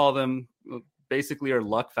 what I call them, basically are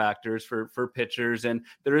luck factors for pitchers. And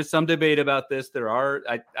there is some debate about this.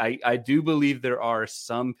 I do believe there are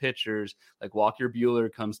some pitchers, like Walker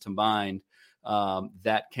Buehler comes to mind,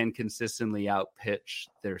 that can consistently outpitch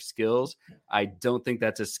their skills. I don't think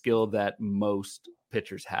that's a skill that most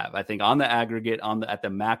pitchers have. I think on the aggregate, at the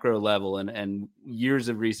macro level, and years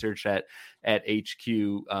of research at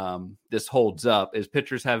HQ, this holds up, is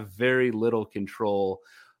pitchers have very little control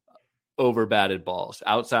over batted balls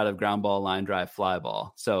outside of ground ball, line drive, fly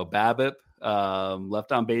ball. So BABIP,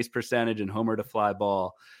 left on base percentage, and homer to fly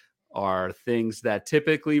ball are things that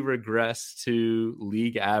typically regress to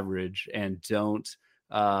league average and don't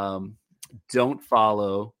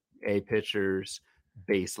follow a pitcher's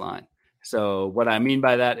baseline. So what I mean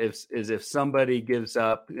by that is if somebody gives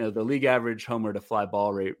up, the league average homer to fly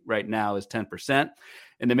ball rate right now is 10%.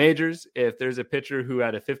 In the majors, if there's a pitcher who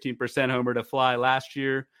had a 15% homer to fly last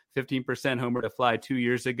year, 15% homer to fly 2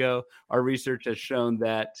 years ago, our research has shown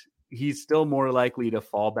that he's still more likely to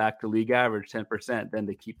fall back to league average 10% than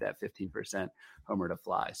to keep that 15% homer to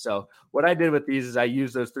fly. So what I did with these is I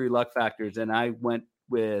used those 3 luck factors, and I went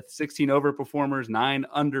with 16 overperformers, 9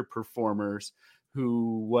 underperformers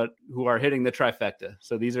who are hitting the trifecta.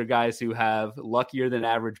 So these are guys who have luckier than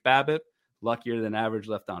average BABIP, luckier than average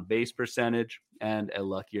left on base percentage, and a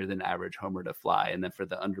luckier than average homer to fly. And then for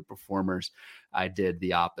the underperformers, I did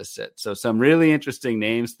the opposite. So some really interesting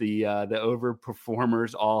names. The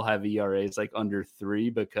overperformers all have ERAs like under 3,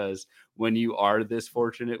 because when you are this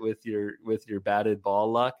fortunate with your batted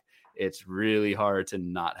ball luck, it's really hard to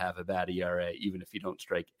not have a bad ERA, even if you don't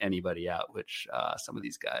strike anybody out, which some of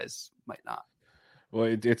these guys might not. Well,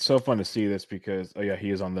 it's so fun to see this because,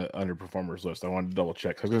 he is on the underperformers list. I wanted to double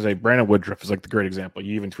check. I was going to say Brandon Woodruff is like the great example.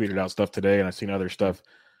 You even tweeted out stuff today, and I've seen other stuff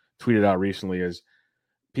tweeted out recently, is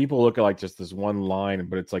people look at like just this one line,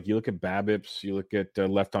 but it's like you look at BABIPs, you look at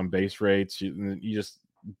left on base rates, you just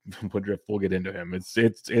Woodruff, we'll get into him.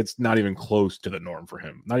 It's not even close to the norm for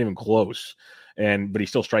him, not even close. But he's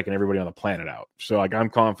still striking everybody on the planet out. So like I'm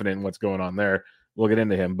confident in what's going on there. we'll get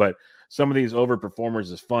into him. But some of these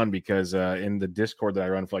overperformers is fun because in the Discord that I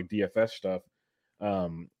run for like DFS stuff,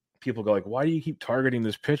 people go like, "Why do you keep targeting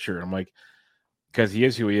this pitcher?" I'm like, because he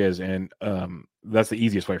is who he is, and that's the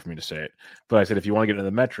easiest way for me to say it. But I said, if you want to get into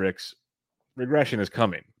the metrics, regression is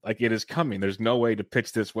coming. Like, it is coming. There's no way to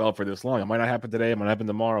pitch this well for this long. It might not happen today. It might happen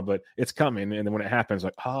tomorrow, but it's coming. And then when it happens,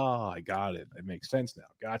 like, I got it. It makes sense now.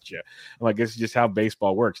 Gotcha. I'm like, this is just how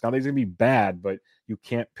baseball works. Now, these are going to be bad, but you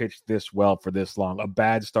can't pitch this well for this long. A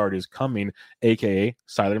bad start is coming, a.k.a.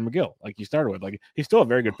 Siler McGill, like you started with. Like, he's still a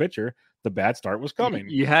very good pitcher. The bad start was coming.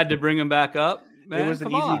 You had to bring him back up? Man, it was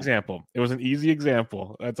an easy example. It was an easy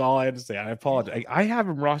example. That's all I had to say. I apologize. I have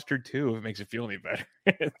him rostered too. If it makes it feel any better.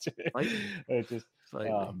 It's just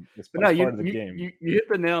it's part of the game. You hit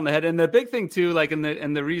the nail on the head. And the big thing too, like, and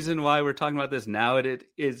the reason why we're talking about this now, it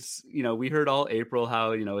is, we heard all April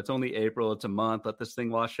how it's only April, it's a month, let this thing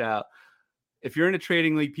wash out. If you're in a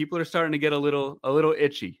trading league, people are starting to get a little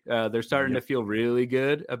itchy. They're starting to feel really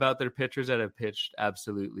good about their pitchers that have pitched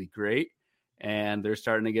absolutely great. And they're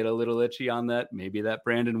starting to get a little itchy on maybe that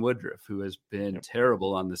Brandon Woodruff, who has been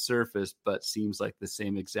terrible on the surface, but seems like the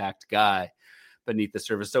same exact guy beneath the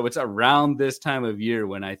surface. So it's around this time of year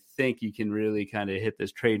when I think you can really kind of hit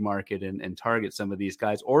this trade market and target some of these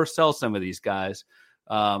guys or sell some of these guys.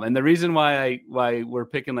 And the reason why we're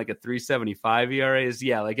picking like a 3.75 ERA is,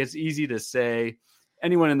 like, it's easy to say.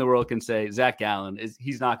 Anyone in the world can say Zach Gallen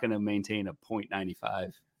he's not going to maintain a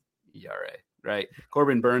 0.95 ERA. Right.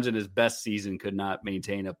 Corbin Burns in his best season could not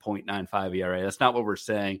maintain a 0.95 ERA. That's not what we're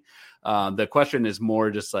saying. The question is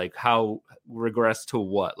more just like how regress to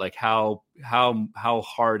what? Like how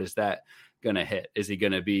hard is that going to hit? Is he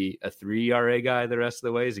going to be a 3 ERA guy the rest of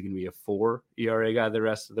the way? Is he going to be a 4 ERA guy the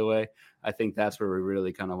rest of the way? I think that's where we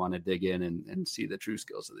really kind of want to dig in and see the true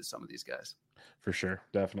skills of some of these guys. For sure.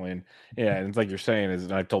 Definitely. And and it's like you're saying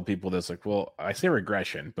and I've told people this, like, well, I say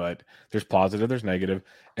regression, but there's positive, there's negative.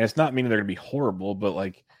 And it's not meaning they're going to be horrible, but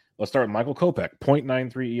like, let's start with Michael Kopech,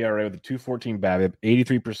 0.93 ERA with a 214 BABIP,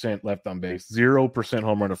 83% left on base, 0%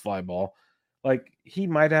 home run to fly ball. Like, he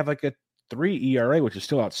might have like a 3 ERA, which is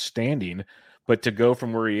still outstanding. But to go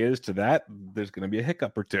from where he is to that, there's going to be a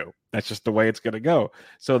hiccup or two. That's just the way it's going to go.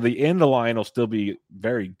 So the end of the line will still be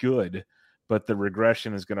very good, but the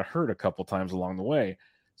regression is going to hurt a couple times along the way.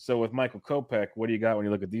 So with Michael Kopech, what do you got when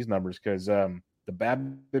you look at these numbers? Because the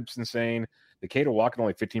BABIP's insane. The K to walk at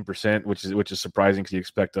only 15%, which is surprising because you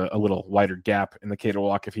expect a little wider gap in the K to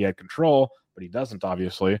walk if he had control, but he doesn't,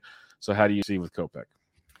 obviously. So how do you see with Kopech?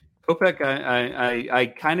 Kopech, I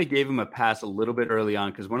kind of gave him a pass a little bit early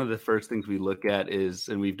on because one of the first things we look at is,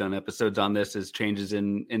 and we've done episodes on this, is changes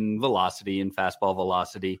in velocity and fastball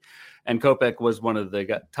velocity. And Kopech was one of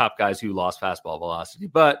the top guys who lost fastball velocity.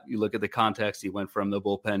 But you look at the context, he went from the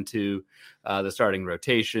bullpen to the starting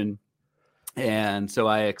rotation. And so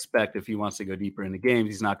I expect if he wants to go deeper into games,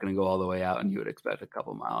 he's not going to go all the way out, and you would expect a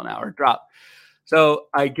couple mile an hour drop. So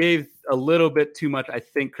I gave a little bit too much, I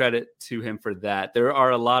think, credit to him for that. There are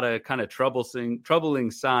a lot of kind of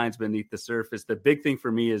troubling signs beneath the surface. The big thing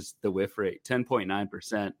for me is the whiff rate.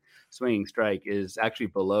 10.9% swinging strike is actually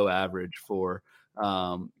below average for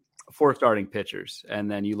starting pitchers. And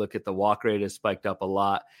then you look at the walk rate has spiked up a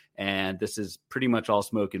lot. And this is pretty much all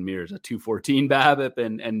smoke and mirrors, a 214 BABIP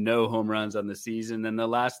and no home runs on the season. And the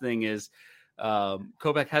last thing is,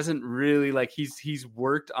 Kopech hasn't really, like, he's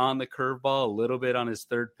worked on the curveball a little bit on his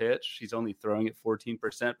third pitch. He's only throwing it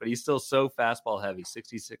 14%, but he's still so fastball heavy,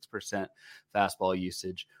 66% fastball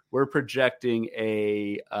usage. We're projecting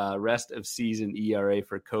a rest of season ERA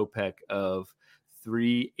for Kopech of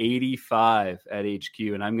 3.85 at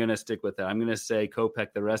HQ, and I'm going to stick with that. I'm going to say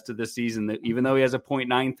Kopech the rest of the season, that even though he has a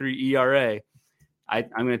 0.93 ERA, I'm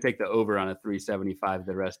going to take the over on a 3.75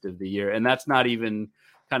 the rest of the year, and that's not even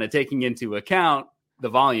kind of taking into account the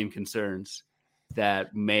volume concerns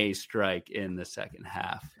that may strike in the second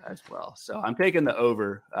half as well. So I'm taking the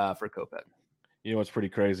over for Kopech. You know what's pretty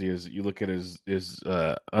crazy is you look at his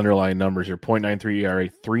underlying numbers here: 0.93 ERA,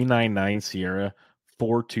 3.99 Sierra,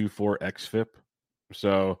 4.24 xFIP.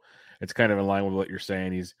 So it's kind of in line with what you're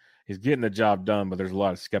saying. He's getting the job done, but there's a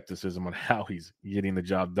lot of skepticism on how he's getting the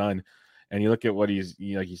job done. And you look at what he's,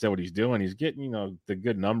 like you said, what he's doing. He's getting, the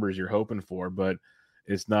good numbers you're hoping for, but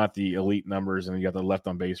it's not the elite numbers. And you got the left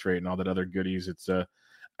on base rate and all that other goodies. It's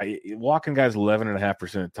walking guys 11.5%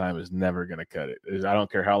 of the time is never going to cut it. I don't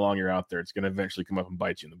care how long you're out there. It's going to eventually come up and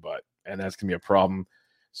bite you in the butt. And that's going to be a problem.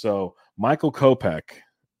 So Michael Kopech,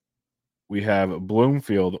 we have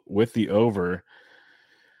Bloomfield with the over.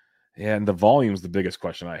 And the volume is the biggest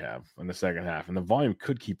question I have in the second half. And the volume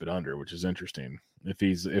could keep it under, which is interesting.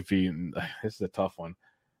 This is a tough one.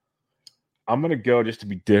 I'm going to go just to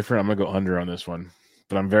be different. I'm going to go under on this one,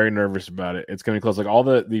 but I'm very nervous about it. It's going to be close. Like all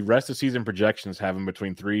the rest of season projections have him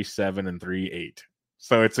between 3.7 and 3.8.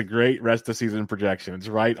 So it's a great rest of season projection. It's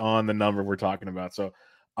right on the number we're talking about. So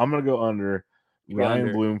I'm going to go under.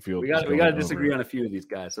 Ryan Bloomfield. We got to disagree on a few of these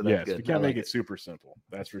guys. So that's good. We can't make it super simple.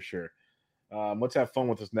 That's for sure. Let's have fun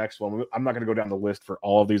with this next one. I'm not going to go down the list for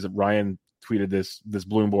all of these. Ryan tweeted this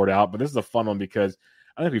Bloom board out, but this is a fun one because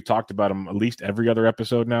I think we've talked about him at least every other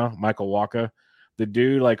episode now. Michael Walker, the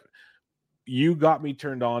dude, like you got me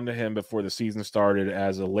turned on to him before the season started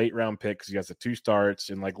as a late round pick because he has the 2 starts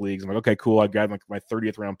in like leagues. I'm like, okay, cool. I got my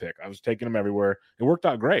 30th round pick. I was taking him everywhere. It worked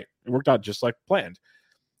out great. It worked out just like planned.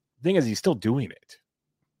 The thing is, he's still doing it,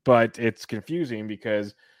 but it's confusing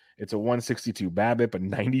because it's a 162 BABIP, a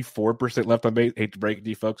 94% left on base. Hate to break it to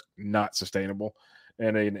you folks, not sustainable,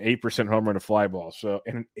 and an 8% home run to fly ball. So,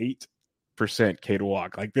 and an 8% K to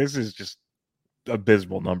walk. Like this is just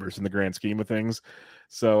abysmal numbers in the grand scheme of things.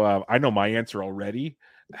 So I know my answer already.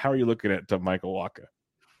 How are you looking at Michael Walker?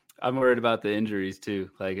 I'm worried about the injuries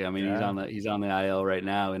too. Like, I mean, he's on the IL right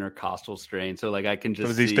now, intercostal strain. So like, I can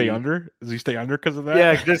just. So does he stay under? Does he stay under because of that?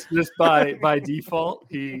 Yeah, just by default,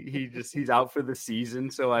 he's out for the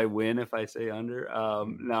season. So I win if I say under.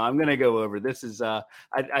 No, I'm gonna go over. This is I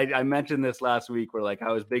mentioned this last week where like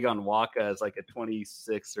I was big on Waka as like a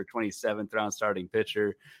 26th or 27th round starting pitcher.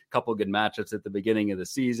 A couple good matchups at the beginning of the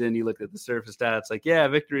season. You looked at the surface stats, like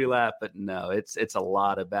victory lap, but no, it's a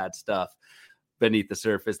lot of bad stuff beneath the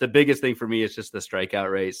surface. The biggest thing for me is just the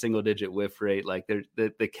strikeout rate, single digit whiff rate. Like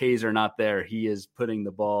the Ks are not there. He is putting the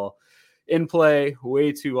ball in play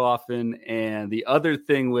way too often. And the other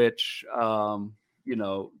thing, which, kind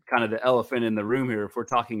of the elephant in the room here, if we're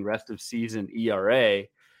talking rest of season ERA,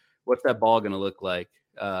 what's that ball going to look like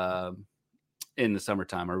in the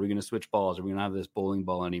summertime? Are we going to switch balls? Are we going to have this bowling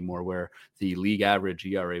ball anymore where the league average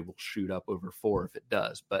ERA will shoot up over 4 if it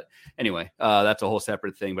does? But anyway, that's a whole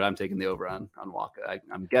separate thing, but I'm taking the over on Waka.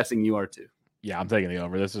 I'm guessing you are too. Yeah, I'm taking the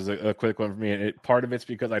over. This is a quick one for me. And part of it's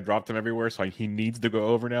because I dropped him everywhere, so he needs to go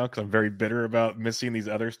over now because I'm very bitter about missing these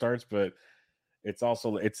other starts. But it's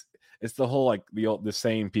also it's the whole like the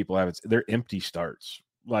same people have. They're empty starts.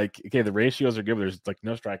 Like, okay, the ratios are good. But there's like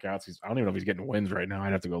no strikeouts. I don't even know if he's getting wins right now.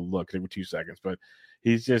 I'd have to go look. Give me 2 seconds. But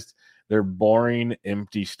they're boring,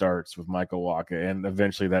 empty starts with Michael Walker, and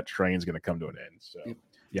eventually that train's going to come to an end. So,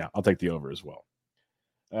 yeah, I'll take the over as well.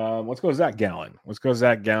 Let's go Zach Gallen.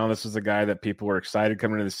 This is the guy that people were excited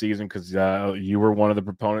coming into the season because you were one of the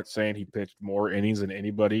proponents saying he pitched more innings than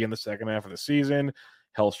anybody in the second half of the season.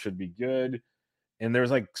 Health should be good. And there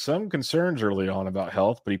was like some concerns early on about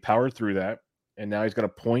health, but he powered through that. And now he's got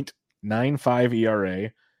a .95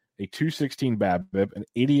 ERA, a 216 BABIP, an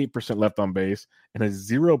 88% left on base, and a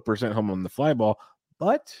 0% home on the fly ball,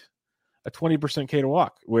 but a 20% K to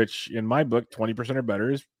walk, which in my book, 20% or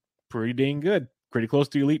better is pretty dang good, pretty close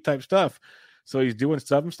to elite type stuff. So he's doing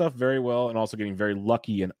some stuff very well and also getting very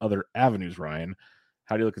lucky in other avenues, Ryan.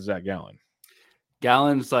 How do you look at Zach Gallen?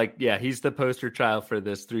 Gallen's like, he's the poster child for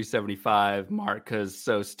this 375 mark because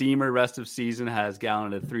Steamer rest of season has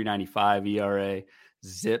Gallen at 395 ERA.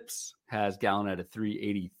 Zips has Gallen at a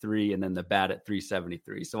 383 and then the bat at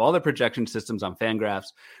 373. So all the projection systems on Fangraphs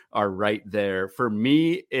are right there. For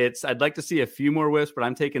me, I'd like to see a few more whiffs, but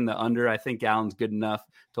I'm taking the under. I think Gallen's good enough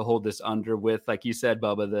to hold this under with, like you said,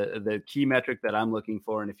 Bubba, the key metric that I'm looking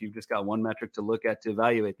for. And if you've just got one metric to look at to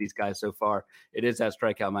evaluate these guys so far, it is that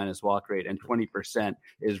strikeout minus walk rate, and 20%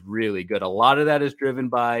 is really good. A lot of that is driven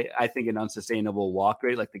by, I think, an unsustainable walk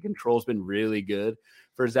rate. Like the control's been really good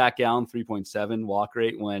for Zach Gallen, 3.7 walk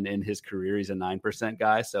rate when in his career he's a 9%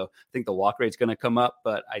 guy. So I think the walk rate's going to come up,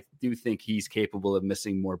 but I do think he's capable of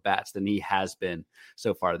missing more bats than he has been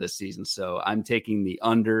so far this season. So I'm taking the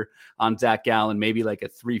under on Zach Gallen, maybe like a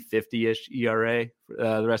 350-ish ERA for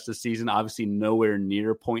the rest of the season. Obviously nowhere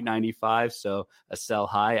near .95, so a sell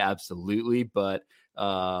high, absolutely. But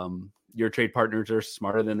your trade partners are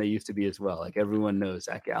smarter than they used to be as well. Like everyone knows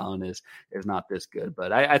Zach Gallen is not this good,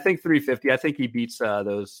 but I think 350, I think he beats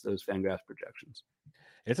those Fangraphs projections.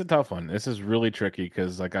 It's a tough one. This is really tricky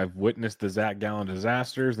because like I've witnessed the Zach Gallen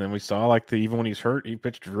disasters. And then we saw even when he's hurt, he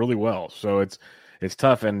pitched really well. So it's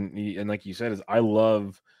tough. And like you said, I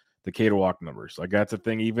love the K to walk numbers. Like that's a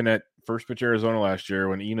thing. Even at First Pitch Arizona last year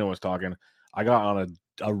when Eno was talking, I got on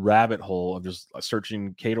a rabbit hole of just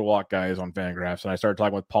searching K to walk guys on Fangraphs, and I started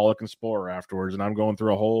talking with Pollock and Sporer afterwards, and I'm going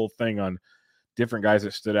through a whole thing on different guys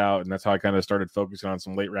that stood out, and that's how I kind of started focusing on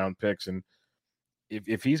some late round picks. And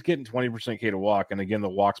if he's getting 20% K to walk, and again the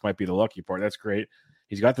walks might be the lucky part, that's great.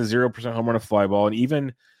 He's got the 0% home run of fly ball, and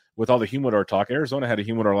even with all the humidor talk, Arizona had a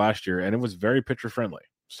humidor last year, and it was very pitcher friendly.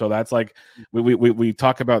 So that's like we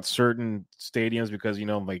talk about certain stadiums because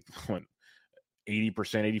like 80%,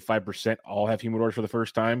 85% all have humidors for the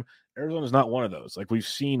first time. Arizona's not one of those. Like we've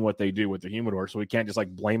seen what they do with the humidor, so we can't just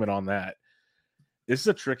like blame it on that. This is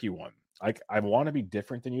a tricky one. I want to be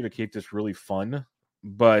different than you to keep this really fun,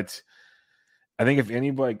 but I think if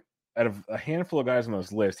anybody out of a handful of guys on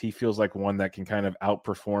this list, he feels like one that can kind of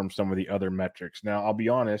outperform some of the other metrics. Now, I'll be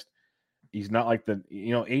honest, he's not like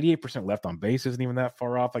 88% left on base isn't even that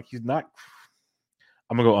far off. Like he's not.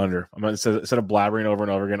 I'm gonna go under. I'm gonna instead of blabbering over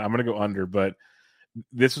and over again, I'm gonna go under. But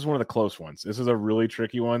this is one of the close ones. This is a really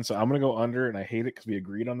tricky one, so I'm gonna go under. And I hate it because we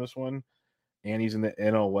agreed on this one, and he's in the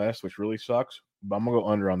NL West, which really sucks. But I'm gonna go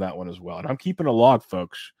under on that one as well. And I'm keeping a log,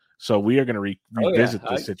 folks. So we are going to revisit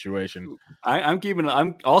this situation.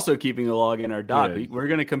 I'm also keeping a log in our doc. We're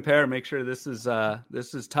going to compare, make sure this is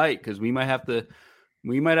tight because we might have to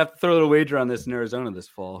throw a little wager on this in Arizona this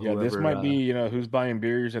fall. Yeah, this might be who's buying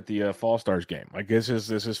beers at the Fall Stars game. Like this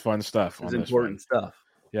is fun stuff. This is important stuff.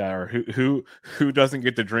 Yeah, or who doesn't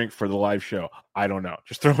get the drink for the live show? I don't know.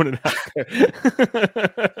 Just throwing it out there.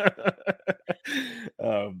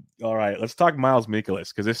 All right, let's talk Miles Mikolas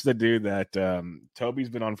because this is the dude that Toby's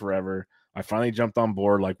been on forever. I finally jumped on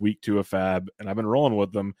board like week 2 of Fab, and I've been rolling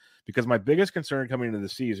with them because my biggest concern coming into the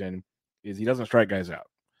season is he doesn't strike guys out.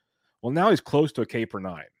 Well, now he's close to a K per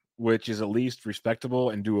 9, which is at least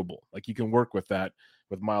respectable and doable. Like you can work with that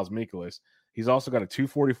with Miles Mikolas. He's also got a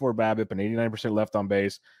 244 BABIP, an 89% left on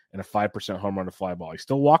base, and a 5% home run to fly ball. He's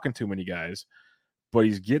still walking too many guys, but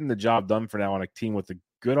he's getting the job done for now on a team with a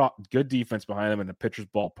good defense behind him in the pitcher's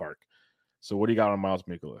ballpark. So what do you got on Miles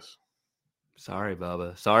Mikolas? Sorry,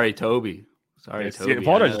 Bubba. Sorry, Toby. Sorry, Toby.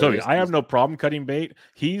 Apologize, Toby. I have no problem cutting bait.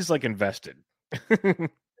 He's like invested. And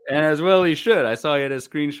as well he should. I saw he had a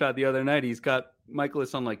screenshot the other night. He's got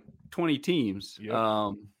Mikolas on like 20 teams.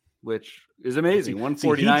 Yep. Which is amazing.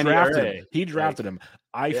 149. He drafted him.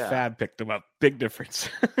 I fab picked him up. Big difference.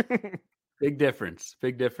 Big difference.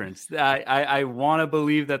 I want to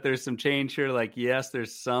believe that there's some change here. Like, yes,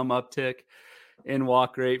 there's some uptick in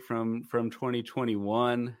walk rate from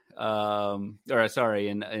 2021. In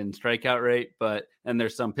strikeout rate, and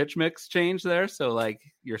there's some pitch mix change there. So like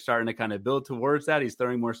you're starting to kind of build towards that. He's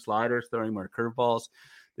throwing more sliders, throwing more curveballs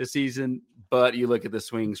this season, but you look at the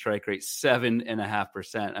swing strike rate,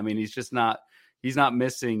 7.5%. I mean, he's not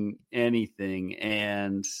missing anything.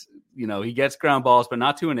 And, he gets ground balls, but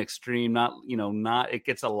not to an extreme, it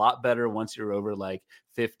gets a lot better once you're over like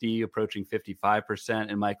 50, approaching 55%.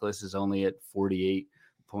 And Mikolas is only at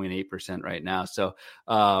 48.8% right now. So,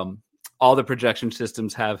 all the projection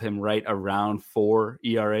systems have him right around 4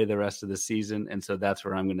 ERA the rest of the season. And so that's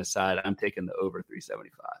where I'm going to side. I'm taking the over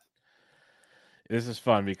 375. This is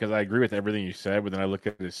fun because I agree with everything you said, but then I look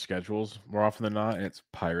at his schedules more often than not, and it's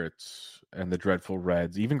Pirates and the dreadful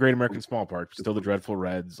Reds, even Great American Small Park, still the dreadful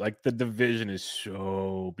Reds. Like the division is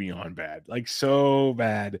so beyond bad, like so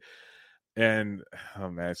bad. And oh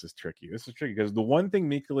man, this is tricky. Because the one thing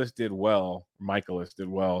Mikolas did well,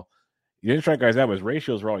 he didn't strike guys out, but his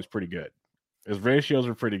ratios were always pretty good.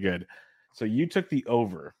 So you took the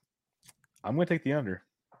over. I'm going to take the under.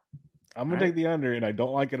 Take the under, and I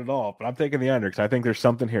don't like it at all, but I'm taking the under because I think there's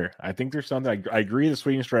something here. I agree the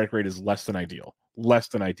swinging strike rate is less than ideal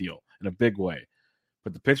in a big way.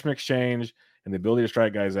 But the pitch mix change and the ability to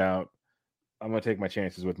strike guys out, I'm going to take my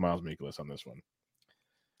chances with Miles Mikolas on this one.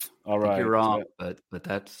 All right. You're wrong, but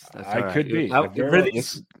that's I could be.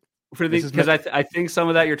 Because I think some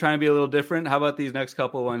of that you're trying to be a little different. How about these next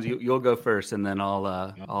couple of ones? You'll go first, and then I'll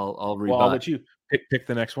rebut. Well, I'll let you pick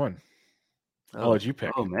the next one. I'll let you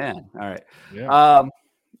pick. Oh man! All right. Yeah.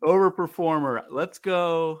 Overperformer. Let's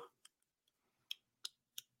go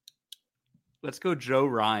Joe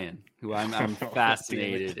Ryan, who I'm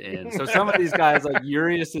fascinated in. So some of these guys, like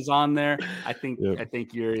Urias, is on there. I think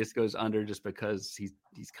Urias goes under just because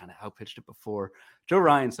he's kind of outpitched it before. Joe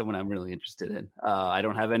Ryan's someone I'm really interested in. I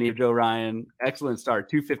don't have any of Joe Ryan. Excellent start,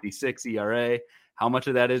 2.56 ERA. How much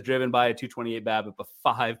of that is driven by a 2.28 BABIP, a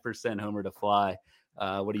 5% homer to fly?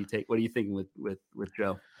 What do you take? What are you thinking with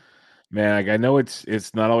Joe? Man, I know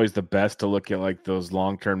it's not always the best to look at like those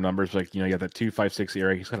long-term numbers. Like, you got that 2.56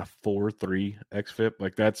 ERA. He's got a 4.3 xFIP.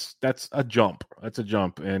 Like that's a jump.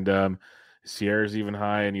 And Sierra's even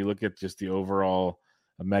high. And you look at just the overall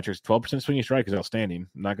metrics. 12% swinging strike is outstanding.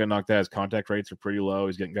 Not gonna knock that. His contact rates are pretty low.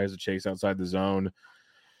 He's getting guys to chase outside the zone.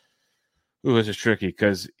 Ooh, this is tricky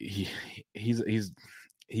because he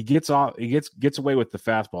gets away with the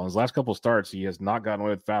fastball. In his last couple of starts, he has not gotten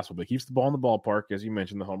away with the fastball, but he keeps the ball in the ballpark, as you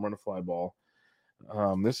mentioned, the home run to fly ball.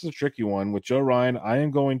 This is a tricky one. With Joe Ryan, I am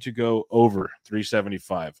going to go over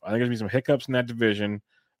 375. I think there's going to be some hiccups in that division.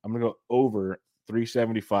 I'm going to go over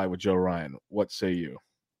 375 with Joe Ryan. What say you?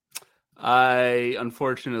 I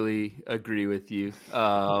unfortunately agree with you.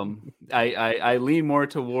 I lean more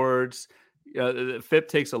towards FIP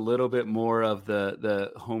takes a little bit more of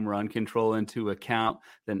the home run control into account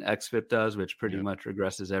than XFIP does, which pretty much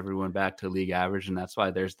regresses everyone back to league average, and that's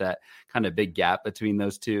why there's that kind of big gap between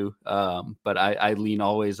those two. But I lean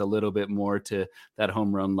always a little bit more to that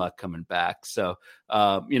home run luck coming back. So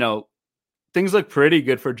things look pretty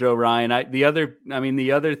good for Joe Ryan. The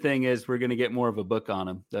other thing is we're going to get more of a book on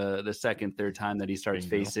him the second, third time that he starts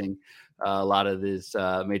facing a lot of his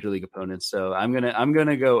major league opponents. So I'm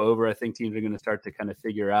gonna go over. I think teams are going to start to kind of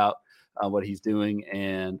figure out what he's doing,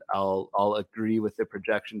 and I'll agree with the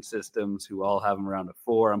projection systems who all have him around a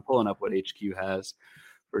 4. I'm pulling up what HQ has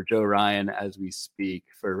for Joe Ryan as we speak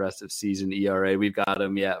for rest of season ERA. We've got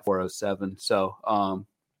him at 4.07. So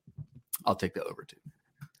I'll take the over too.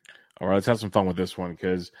 All right, let's have some fun with this one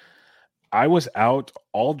because I was out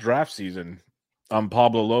all draft season on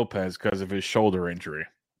Pablo Lopez because of his shoulder injury.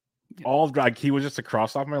 He was just a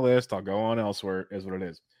cross off my list. I'll go on elsewhere, is what it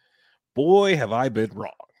is. Boy, have I been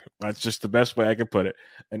wrong. That's just the best way I could put it.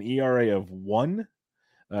 An ERA of 1,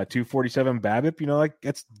 247 BABIP.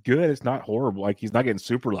 That's good. It's not horrible. He's not getting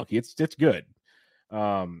super lucky. It's good.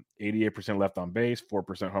 88% left on base,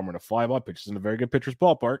 4% homer to fly ball. Pitches in a very good pitcher's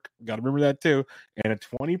ballpark. Got to remember that too. And a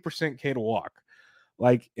 20% K to walk.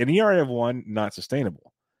 An ERA of 1, not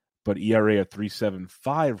sustainable. But ERA of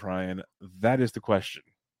 3.75, Ryan, that is the question.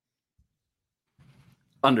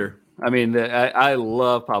 Under. I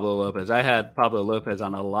love Pablo Lopez. I had Pablo Lopez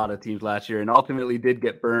on a lot of teams last year and ultimately did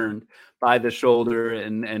get burned by the shoulder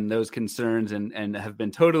and those concerns and have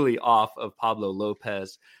been totally off of Pablo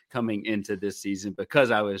Lopez coming into this season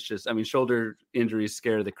because I was shoulder injuries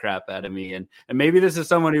scare the crap out of me. And maybe this is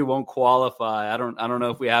someone who won't qualify. I don't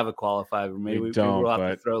know if we have a qualifier. Maybe we'll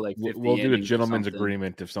have to throw 50 we'll do a gentleman's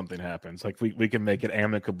agreement if something happens. We can make it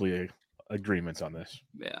amicably agreements on this.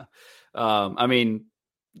 Yeah.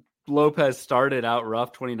 Lopez started out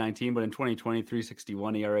rough 2019, but in 2020,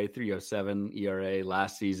 3.61 ERA, 3.07 ERA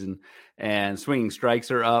last season, and swinging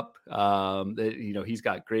strikes are up. He's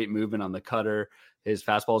got great movement on the cutter. His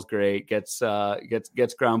fastball's great. Gets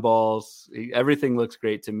ground balls. Everything looks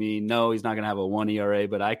great to me. No, he's not going to have a 1 ERA,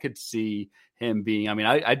 but I could see him being.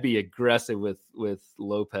 I'd be aggressive with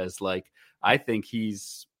Lopez. I think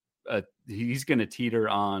he's going to teeter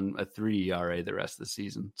on a 3 ERA the rest of the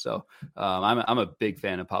season. So I'm a big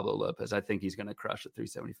fan of Pablo Lopez. I think he's going to crush at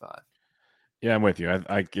 3.75. Yeah, I'm with you.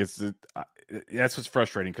 That's what's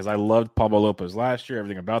frustrating because I loved Pablo Lopez last year.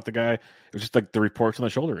 Everything about the guy. It was just the reports on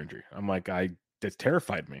the shoulder injury. I'm it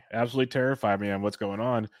terrified me. Absolutely terrified me on what's going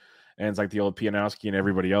on. And it's like the old Pianowski and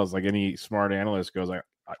everybody else. Any smart analyst goes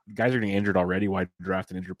guys are getting injured already. Why draft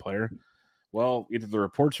an injured player? Well, either the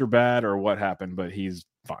reports are bad or what happened, but he's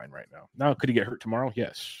fine right now. Now, could he get hurt tomorrow?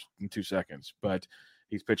 Yes, in 2 seconds. But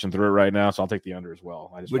he's pitching through it right now, so I'll take the under as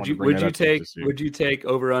well. Would you take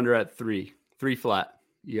over under at 3 flat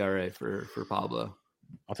ERA for Pablo?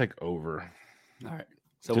 I'll take over. All right.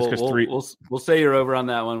 So we'll say you're over on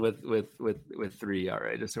that one with 3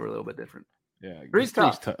 ERA, just so we're a little bit different. Yeah, three's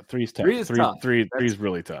tough. Three's tough. Three's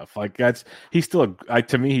really tough. He's still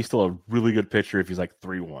to me, he's still a really good pitcher if he's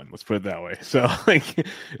 3-1. Let's put it that way. So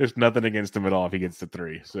there's nothing against him at all if he gets to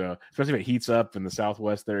 3. So especially if it heats up in the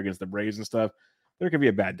Southwest there against the Braves and stuff, there could be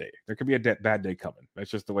a bad day. There could be a bad day coming.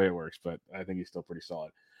 That's just the way it works. But I think he's still pretty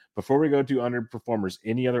solid. Before we go to underperformers,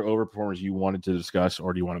 any other overperformers you wanted to discuss,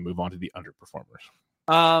 or do you want to move on to the underperformers?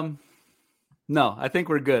 No, I think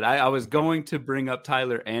we're good. I was going to bring up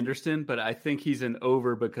Tyler Anderson, but I think he's an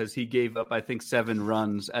over because he gave up, 7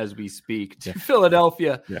 runs as we speak to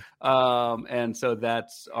Philadelphia. Yeah. And so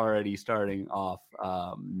that's already starting off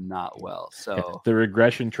not well. So the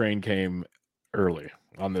regression train came early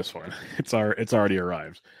on this one. It's already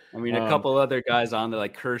arrived. A couple other guys on there,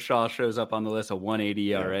 like Kershaw shows up on the list, a 1.80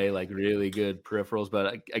 ERA, really good peripherals.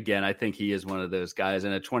 But again, I think he is one of those guys,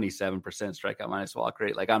 and a 27% strikeout minus walk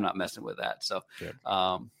rate. I'm not messing with that. So,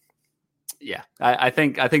 I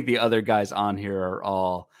think the other guys on here are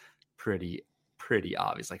all pretty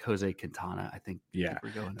obvious, like Jose Quintana. I think we're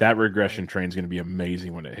going that regression train is going to be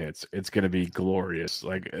amazing when it hits. It's going to be glorious,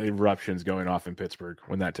 eruptions going off in Pittsburgh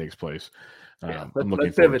when that takes place.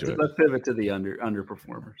 Let's pivot to the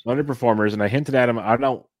underperformers. And I hinted at him. I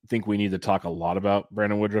don't think we need to talk a lot about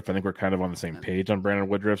Brandon Woodruff. I think we're kind of on the same page on Brandon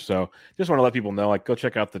Woodruff. So just want to let people know, go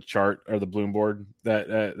check out the chart or the Bloom board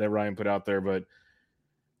that Ryan put out there. But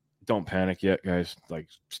don't panic yet, guys.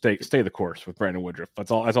 Stay the course with Brandon Woodruff.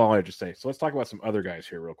 That's all I have to say. So let's talk about some other guys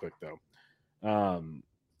here real quick, though.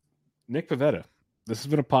 Nick Pivetta this has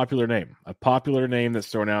been a popular name that's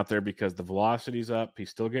thrown out there because the velocity's up. He's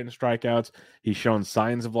still getting strikeouts. He's shown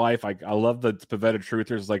signs of life. I love the Pavetta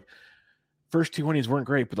truthers. Like, first 2 innings weren't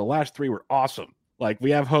great, but the last 3 were awesome. Like,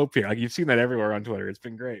 we have hope here. Like, you've seen that everywhere on Twitter. It's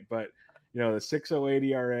been great. But, the 6.08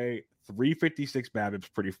 ERA, 356 BABIP's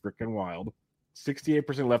pretty freaking wild.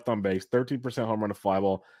 68% left on base, 13% home run to fly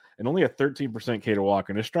ball, and only a 13% K to walk.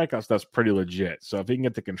 And his strikeout stuff's pretty legit. So if he can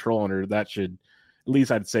get the control under, that should, at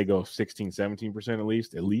least I'd say, go 16, 17%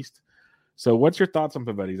 at least. So what's your thoughts on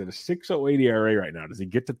Pavetta? He's at a 6.08 ERA right now. Does he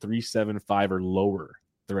get to 3.75 or lower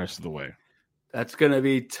the rest of the way? That's going to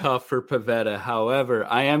be tough for Pavetta. However,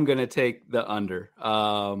 I am going to take the under.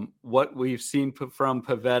 What we've seen from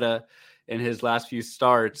Pavetta in his last few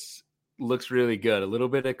starts looks really good.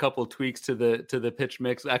 A couple tweaks to the pitch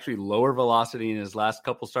mix, actually lower velocity in his last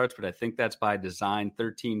couple starts, but I think that's by design.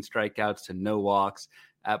 13 strikeouts to no walks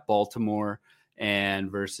at Baltimore and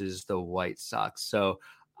versus the White Sox. So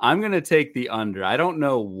I'm going to take the under. I don't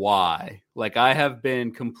know why. Like, I have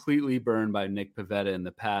been completely burned by Nick Pavetta in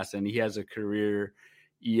the past, and he has a career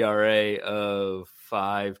ERA of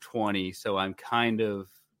 5.20. So I'm kind of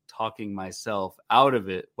talking myself out of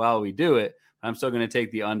it while we do it. I'm still going to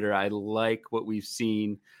take the under. I like what we've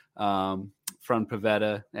seen from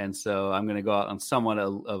Pavetta, and so I'm going to go out on somewhat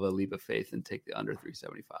of a leap of faith and take the under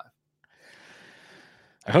 375.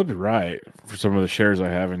 I hope you're right for some of the shares I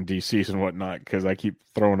have in DCs and whatnot, because I keep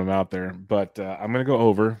throwing them out there. But I'm going to go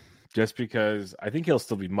over just because I think he'll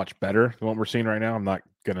still be much better than what we're seeing right now. I'm not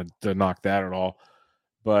going to knock that at all.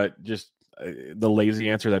 But just the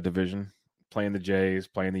lazy answer to that division, playing the Jays,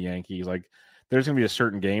 playing the Yankees, like, there's going to be a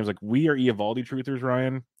certain games. Like, we are Eovaldi truthers,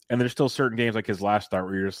 Ryan, and there's still certain games like his last start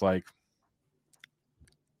where you're just like,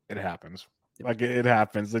 it happens. Like, it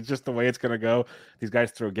happens. It's just the way it's going to go. These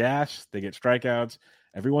guys throw gas. They get strikeouts.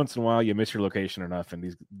 Every once in a while, you miss your location enough, and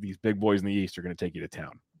these big boys in the East are going to take you to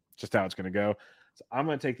town. It's just how it's going to go. So I'm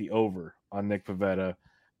going to take the over on Nick Pavetta,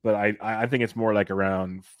 but I think it's more like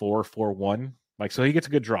around 4.41. Like, so he gets a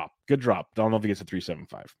good drop. Good drop. Don't know if he gets a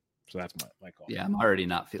 3.75. So that's my call. Yeah, I'm already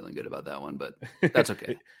not feeling good about that one, but that's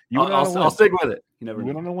okay. I'll stick with it. You never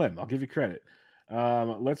went on a limb. I'll give you credit.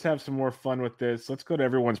 Let's have some more fun with this. Let's go to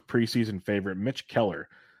everyone's preseason favorite, Mitch Keller.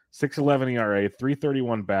 6.11 ERA,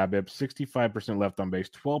 3.31 BABIP, 65% left on base,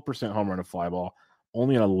 12% home run to fly ball,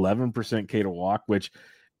 only an 11% K to walk, which,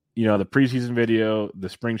 the preseason video, the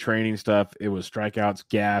spring training stuff, it was strikeouts,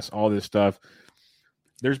 gas, all this stuff.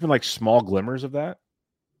 There's been like small glimmers of that,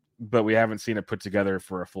 but we haven't seen it put together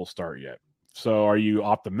for a full start yet. So are you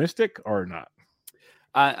optimistic or not?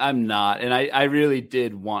 I'm not, and I really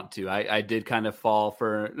did want to. I did kind of fall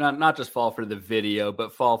for not just fall for the video,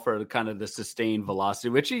 but fall for kind of the sustained velocity,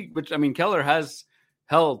 which I mean, Keller has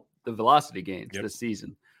held the velocity gains this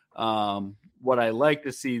season. What I like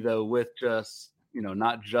to see though, with just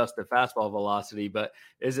not just the fastball velocity, but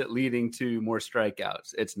is it leading to more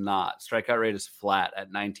strikeouts? It's not. Strikeout rate is flat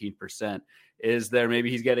at 19%. Is there,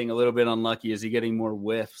 maybe he's getting a little bit unlucky? Is he getting more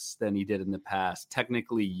whiffs than he did in the past?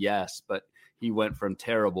 Technically, yes, but he went from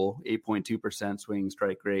terrible 8.2% swinging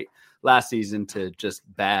strike rate last season to just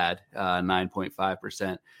bad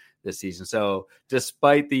 9.5% this season. So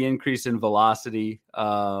despite the increase in velocity,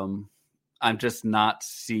 I'm just not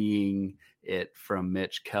seeing it from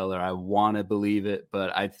Mitch Keller. I want to believe it,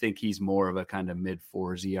 but I think he's more of a kind of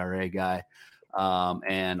mid-4s ERA guy,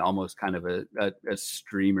 and almost kind of a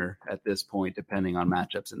streamer at this point, depending on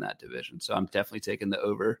matchups in that division. So I'm definitely taking the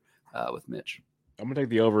over with Mitch. I'm going to take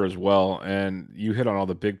the over as well, and you hit on all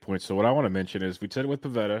the big points. So what I want to mention is we said it with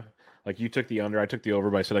Pavetta, like you took the under, I took the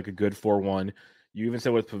over, but I said like a good 4.1. You even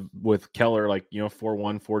said with Keller, like,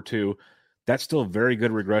 4.1, 4.2. That's still a very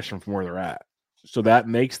good regression from where they're at. So that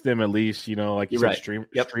makes them at least, like you said,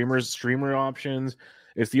 right. Streamer options.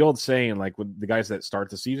 It's the old saying, like with the guys that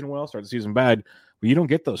start the season well, start the season bad, well, you don't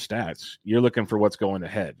get those stats. You're looking for what's going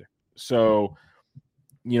ahead. So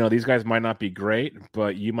these guys might not be great,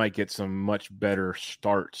 but you might get some much better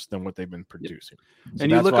starts than what they've been producing. So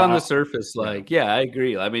and you look on the surface, I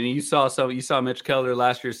agree. I mean, you saw Mitch Keller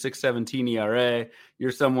last year, 6.17 ERA.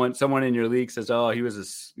 You're someone in your league says, oh, he was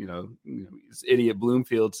this idiot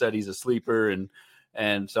Bloomfield said he's a sleeper,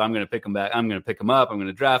 and so I'm going to pick him back. I'm going to pick him up. I'm going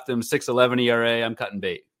to draft him. 6.11 ERA. I'm cutting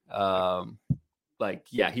bait.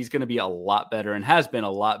 He's going to be a lot better and has been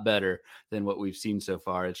a lot better than what we've seen so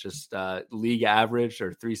far. It's just league average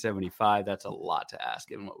or 375. That's a lot to ask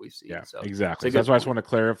given what we've seen. Yeah, so exactly. So that's why I just want to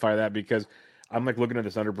clarify that, because I'm like looking at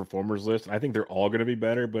this underperformers list. And I think they're all going to be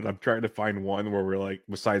better, but I'm trying to find one where we're like,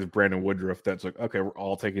 besides Brandon Woodruff, that's like, okay, we're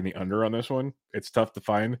all taking the under on this one. It's tough to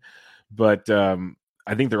find, but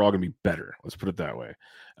I think they're all going to be better. Let's put it that way.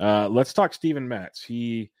 Let's talk Steven Matz.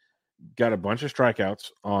 He got a bunch of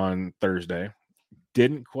strikeouts on Thursday.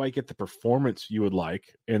 Didn't quite get the performance you would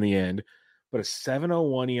like in the end, but a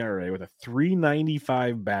 7.01 ERA with a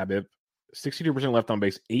 3.95 BABIP, 62% left on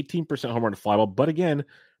base, 18% home run to fly ball. But again,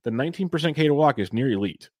 the 19% K to walk is near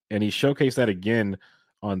elite. And he showcased that again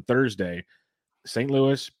on Thursday. St.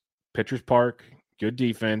 Louis, Pitchers Park, good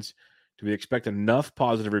defense. Do we expect enough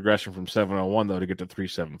positive regression from 7.01, though, to get to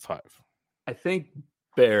 3.75? I think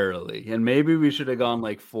barely. And maybe we should have gone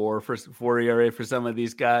like 4 ERA for some of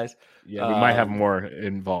these guys. Yeah, we might have more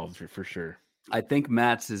involved for sure. I think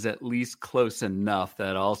Matt's is at least close enough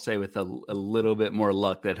that I'll say with a little bit more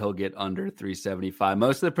luck that he'll get under 3.75.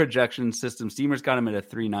 Most of the projection system, Steamer's got him at a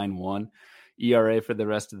 3.91 ERA for the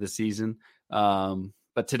rest of the season.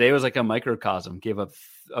 But today was like a microcosm, gave up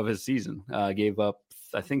of his season, gave up,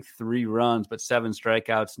 I think 3 runs, but 7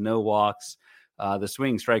 strikeouts, no walks. The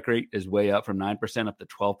swing strike rate is way up from 9% up to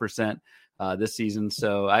 12% this season.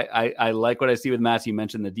 So I like what I see with Matt. You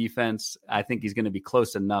mentioned the defense. I think he's going to be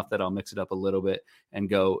close enough that I'll mix it up a little bit and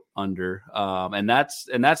go under. And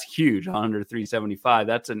that's huge, under 3.75.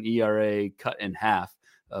 That's an ERA cut in half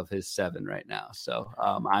of his 7 right now. So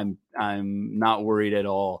I'm not worried at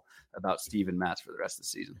all about Steven Matz for the rest of the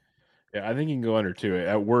season. Yeah, I think you can go under too.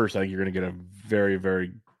 At worst, I think you're going to get a very,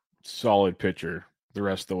 very solid pitcher the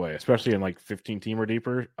rest of the way, especially in like 15 team or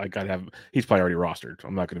deeper. He's probably already rostered.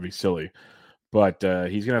 I'm not going to be silly, but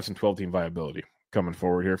he's going to have some 12 team viability coming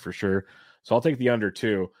forward here for sure. So I'll take the under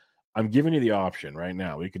too. I'm giving you the option right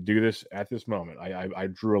now. We could do this at this moment. I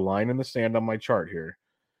drew a line in the sand on my chart here.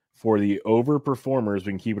 For the overperformers,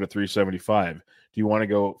 we can keep it at 3.75. Do you want to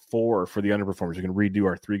go 4 for the underperformers? We can redo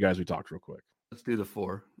our 3 guys we talked real quick. Let's do the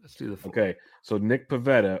 4. Okay, so Nick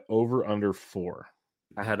Pivetta over under 4.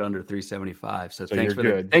 I had under 3.75. So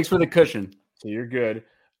thanks for the cushion. So you're good.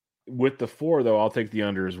 With the 4, though, I'll take the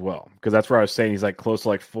under as well, because that's where I was saying he's like close to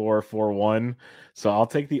like 4.1. So I'll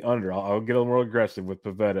take the under. I'll get a little more aggressive with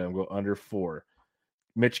Pivetta and go under 4.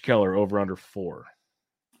 Mitch Keller over under 4.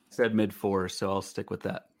 Said mid 4, so I'll stick with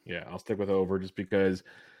that. Yeah, I'll stick with over just because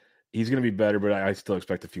he's going to be better, but I still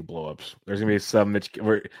expect a few blowups. There's going to be some Mitch.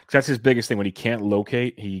 That's his biggest thing. When he can't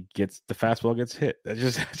locate, the fastball gets hit. That's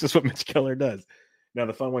just what Mitch Keller does. Now,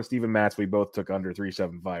 the fun one, Steven Matz, we both took under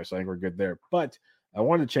 3.75, so I think we're good there. But I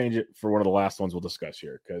wanted to change it for one of the last ones we'll discuss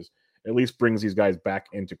here because it at least brings these guys back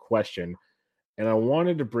into question. And I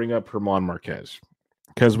wanted to bring up German Marquez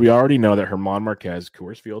because we already know that German Marquez,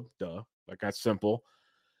 Coors Field, like that's simple.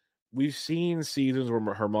 We've seen seasons where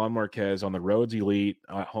German Marquez on the road's elite,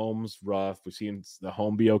 at home's rough. We've seen the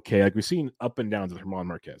home be okay. Like we've seen up and downs with German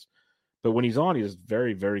Marquez. But when he's on, he's a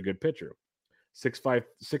very, very good pitcher.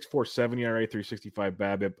 6.47 ERA, 3.65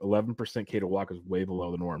 BABIP, 11% K to walk is way below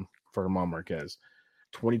the norm for German Marquez.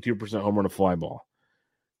 22% home run to fly ball.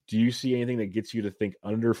 Do you see anything that gets you to think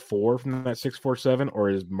under 4 from that 6.47, or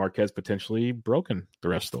is Marquez potentially broken the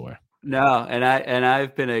rest of the way? No, and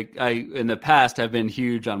I've been in the past I've been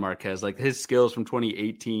huge on Marquez. Like his skills from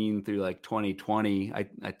 2018 through like 2020,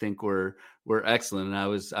 I think were excellent. And I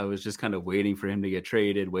was just kind of waiting for him to get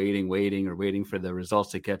traded, waiting for the results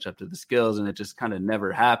to catch up to the skills, and it just kind of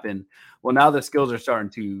never happened. Well, now the skills are starting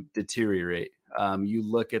to deteriorate. You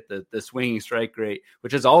look at the swinging strike rate,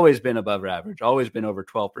 which has always been above average, always been over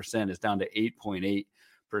 12%, is down to 8.8%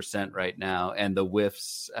 right now, and the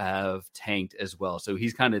whiffs have tanked as well. So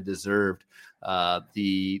he's kind of deserved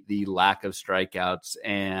the lack of strikeouts,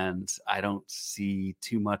 and I don't see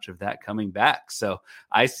too much of that coming back. So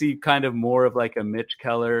I see kind of more of like a Mitch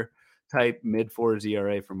Keller type mid-4s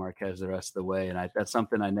ERA for Marquez the rest of the way, and that's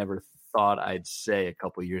something I never thought I'd say a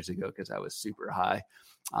couple years ago because I was super high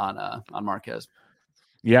on Marquez.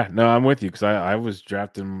 Yeah, no, I'm with you because I was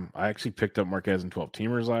drafting. I actually picked up Marquez in 12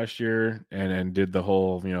 teamers last year and did the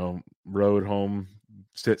whole road home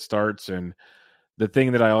sit starts. And the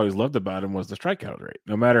thing that I always loved about him was the strikeout rate.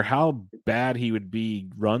 No matter how bad he would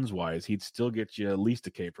be runs wise, he'd still get you at least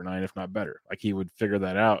a K per 9, if not better. Like he would figure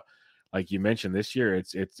that out. Like you mentioned, this year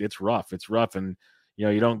it's rough. It's rough, and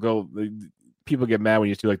you don't go. People get mad when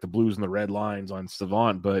you see like the blues and the red lines on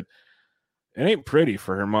Savant, but it ain't pretty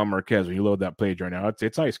for German Marquez when you load that page right now.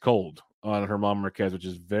 It's ice cold on German Marquez, which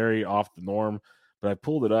is very off the norm. But I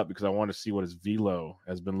pulled it up because I want to see what his velo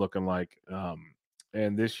has been looking like.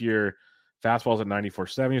 And this year, fastball's at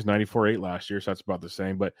 94.7. He was 94.8 last year, so that's about the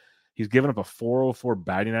same. But he's given up a 4.04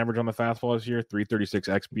 batting average on the fastball this year, 3.36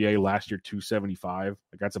 XBA. Last year, 2.75. Like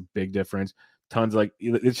that's a big difference. Tons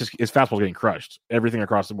it's just his fastball's getting crushed. Everything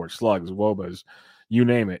across the board, slugs, wobas, you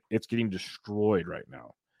name it. It's getting destroyed right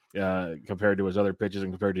now. Compared to his other pitches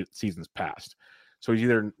and compared to seasons past. So he's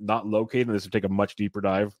either not locating, this would take a much deeper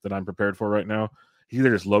dive than I'm prepared for right now. He's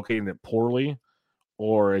either just locating it poorly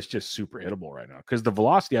or it's just super hittable right now. Because the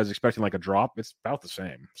velocity, I was expecting like a drop. It's about the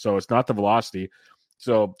same. So it's not the velocity.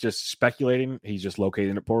 So just speculating, he's just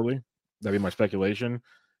locating it poorly. That'd be my speculation.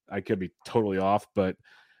 I could be totally off, but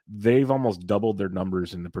they've almost doubled their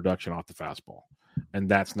numbers in the production off the fastball. And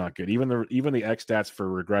that's not good. Even the X stats for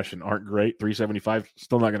regression aren't great. 375,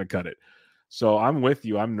 still not going to cut it. So I'm with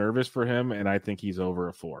you. I'm nervous for him, and I think he's over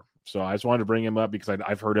a 4. So I just wanted to bring him up because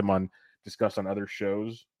I've heard him discussed on other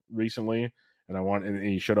shows recently, and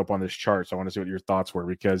he showed up on this chart. So I want to see what your thoughts were,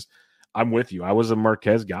 because I'm with you. I was a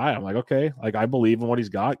Marquez guy. I'm like, okay, like I believe in what he's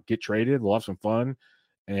got. Get traded. We'll have some fun.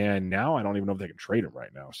 And now I don't even know if they can trade him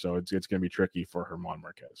right now. So it's going to be tricky for German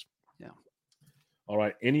Marquez. Yeah. All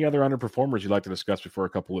right. Any other underperformers you'd like to discuss before a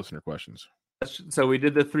couple listener questions? So we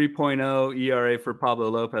did the 3.0 ERA for Pablo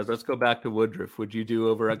Lopez. Let's go back to Woodruff. Would you do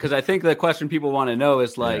over? Because I think the question people want to know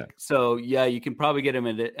is like, so yeah, you can probably get him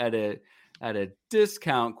at a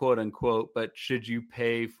discount, quote unquote, but should you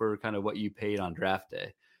pay for kind of what you paid on draft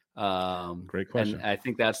day? Great question. And I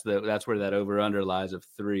think that's where that over under lies of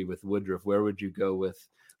 3 with Woodruff. Where would you go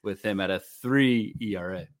with him at a 3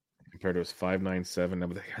 ERA compared to his 5.97?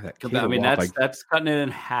 I mean, that's cutting it in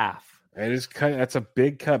half. It is cut. That's a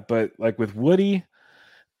big cut, but like with Woody,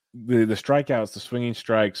 the strikeouts, the swinging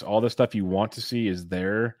strikes, all the stuff you want to see is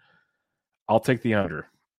there. I'll take the under,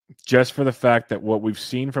 just for the fact that what we've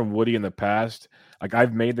seen from Woody in the past. Like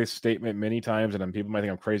I've made this statement many times, and people might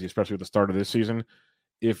think I'm crazy, especially at the start of this season.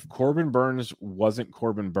 If Corbin Burns wasn't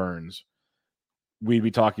Corbin Burns, we'd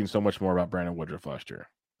be talking so much more about Brandon Woodruff last year.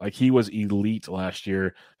 Like he was elite last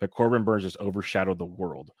year, but Corbin Burns just overshadowed the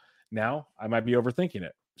world. Now I might be overthinking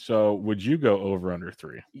it. So would you go over under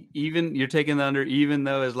 3? Even you're taking the under, even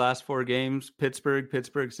though his last 4 games, Pittsburgh,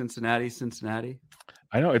 Cincinnati.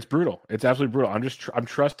 I know it's brutal. It's absolutely brutal. I'm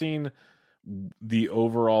trusting the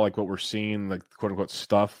overall, like what we're seeing, like quote unquote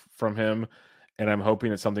stuff from him. And I'm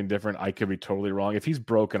hoping it's something different. I could be totally wrong. If he's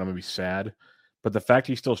broken, I'm going to be sad. But the fact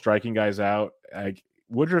he's still striking guys out, like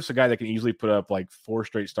Woodruff's a guy that can easily put up like 4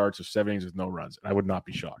 straight starts of 7 innings with no runs. I would not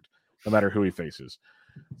be shocked, no matter who he faces.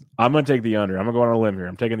 I'm going to take the under. I'm going to go on a limb here.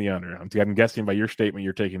 I'm taking the under. I'm guessing by your statement,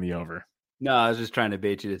 you're taking the over. No, I was just trying to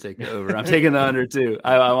bait you to take the over. I'm taking the under too.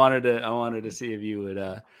 I wanted to see if you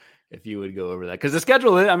would go over that, because the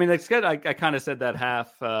schedule. I mean, the schedule. I kind of said that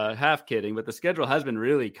half kidding, but the schedule has been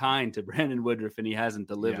really kind to Brandon Woodruff, and he hasn't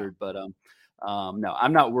delivered. Yeah. But no,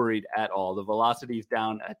 I'm not worried at all. The velocity is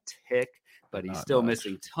down a tick, but he's still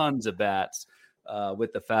missing tons of bats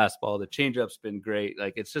with the fastball. The changeup's been great.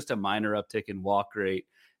 Like it's just a minor uptick in walk rate,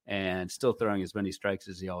 and still throwing as many strikes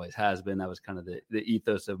as he always has been. That was kind of the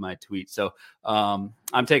ethos of my tweet. So I'm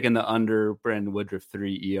taking the under Brandon Woodruff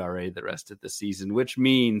 3 ERA the rest of the season, which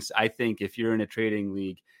means I think if you're in a trading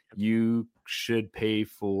league, you should pay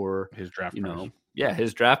for his draft price.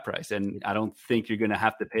 His draft price. And I don't think you're going to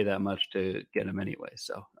have to pay that much to get him anyway.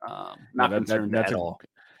 So not concerned at all.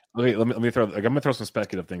 Okay, let me throw. Like, I'm gonna throw some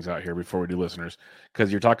speculative things out here before we do listeners,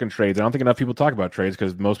 because you're talking trades. I don't think enough people talk about trades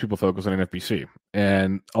because most people focus on NFBC,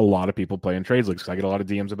 and a lot of people play in trades leagues. I get a lot of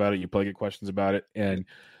DMs about it. You probably get questions about it, and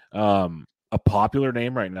a popular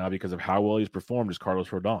name right now because of how well he's performed is Carlos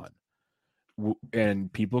Rodon,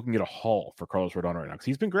 and people can get a haul for Carlos Rodon right now because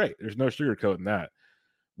he's been great. There's no sugarcoating that.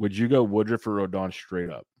 Would you go Woodruff or Rodon straight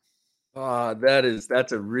up?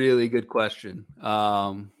 That's a really good question.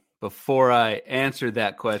 Before I answer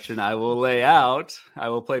that question, I will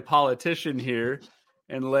play politician here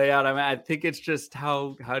and lay out. I mean, I think it's just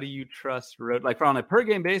how do you trust Rodon? Like on a per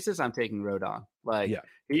game basis, I'm taking Rodon. Like,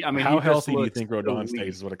 how healthy do you think Rodon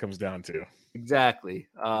stays is what it comes down to. Exactly.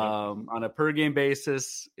 On a per game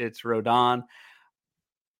basis, it's Rodon.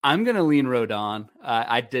 I'm going to lean Rodon.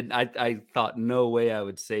 I thought no way I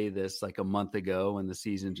would say this like a month ago when the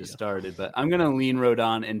season just started, but I'm going to lean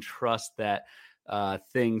Rodon and trust that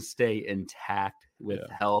things stay intact with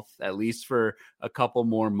health, at least for a couple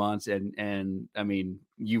more months. And I mean,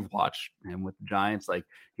 you've watched him with the Giants. Like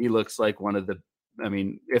he looks like one of the,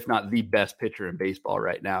 if not the best pitcher in baseball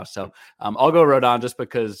right now. So I'll go Rodon just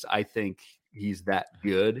because I think he's that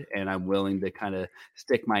good, and I'm willing to kind of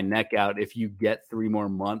stick my neck out. If you get 3 more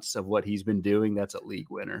months of what he's been doing, that's a league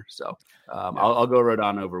winner. So I'll go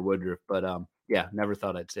Rodon over Woodruff, but never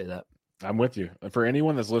thought I'd say that. I'm with you. For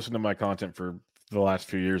anyone that's listened to my content for the last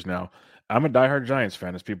few years now, I'm a diehard Giants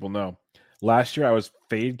fan, as people know. Last year, I was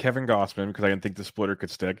fade Kevin Gossman because I didn't think the splitter could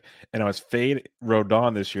stick, and I was fade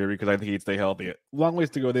Rodon this year because I think he'd stay healthy. Long ways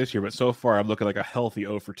to go this year, but so far I'm looking like a healthy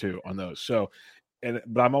 0 for 2 on those. So,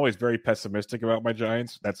 but I'm always very pessimistic about my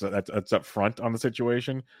Giants. That's up front on the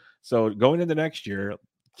situation. So going into next year,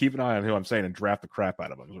 keep an eye on who I'm saying and draft the crap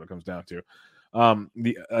out of them is what it comes down to.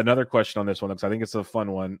 Another question on this one, because I think it's a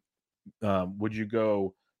fun one. Would you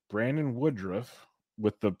go Brandon Woodruff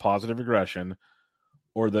with the positive aggression,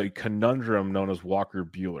 or the conundrum known as Walker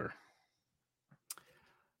Buehler?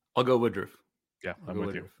 I'll go Woodruff. Yeah, I'm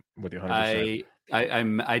with you. I'm with you 100%.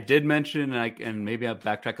 I did mention, and maybe I'll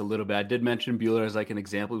backtrack a little bit. I did mention Buehler as like an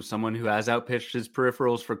example of someone who has outpitched his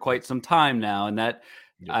peripherals for quite some time now, and that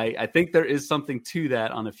I think there is something to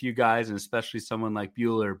that on a few guys, and especially someone like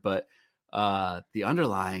Buehler. But the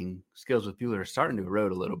underlying skills with Buehler are starting to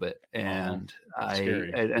erode a little bit, and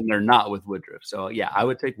and they're not with Woodruff. So yeah, I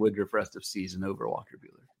would take Woodruff rest of season over Walker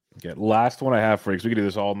Buehler. Okay, last one I have for you, because we could do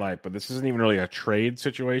this all night, but this isn't even really a trade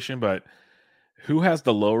situation. But who has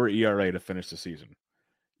the lower ERA to finish the season?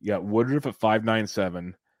 You got Woodruff at 5.97,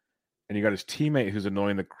 and you got his teammate who's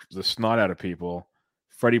annoying the snot out of people,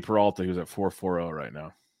 Freddie Peralta, who's at 4.40 right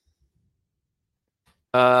now.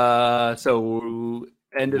 So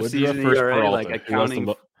end of Woodruff season ERA, Peralta, like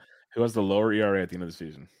accounting. Who has the lower ERA at the end of the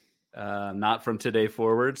season? Not from today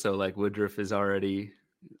forward. So like Woodruff is already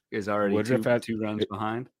two runs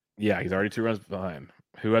behind. Yeah, he's already 2 runs behind.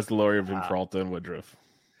 Who has the lower between Peralta and Woodruff?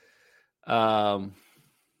 I'll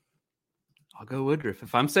go Woodruff.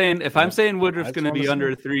 If I'm saying Woodruff's going to be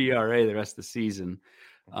under a 3 ERA the rest of the season,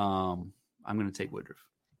 I'm going to take Woodruff.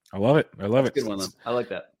 I love it. That's a good one. I like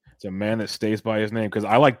that. It's a man that stays by his name, because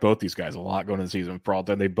I like both these guys a lot going into the season.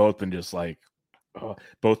 Peralta, and they've both been just like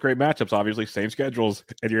both great matchups. Obviously, same schedules,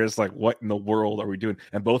 and you're just like, what in the world are we doing?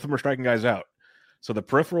 And both of them are striking guys out. So the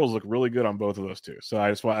peripherals look really good on both of those two. So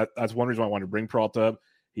that's one reason why I wanted to bring Peralta up.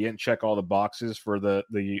 He didn't check all the boxes for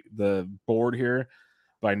the board here,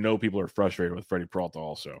 but I know people are frustrated with Freddie Peralta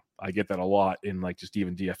also. I get that a lot in like just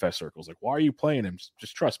even DFS circles. Like, why are you playing him?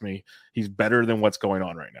 Just trust me. He's better than what's going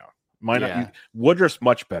on right now. Woodruff's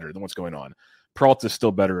much better than what's going on. Peralta's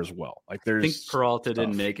still better as well. Like I think Peralta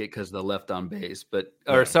didn't make it because of the left on base, because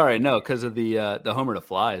of the homer to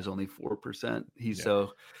fly is only 4%.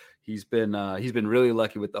 He's been really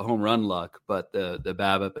lucky with the home run luck, but the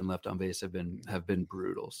BABIP and left on base have been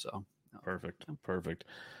brutal. So perfect.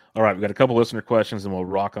 All right, we got a couple listener questions, and we'll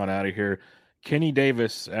rock on out of here. Kenny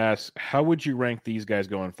Davis asks, "How would you rank these guys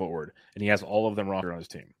going forward?" And he has all of them roster on his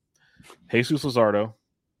team: Jesus Luzardo,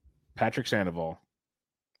 Patrick Sandoval,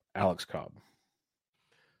 Alex Cobb.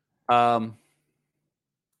 I'll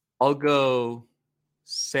go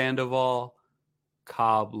Sandoval,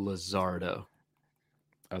 Cobb, Luzardo.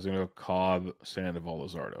 I was going to go Cobb, Sandoval,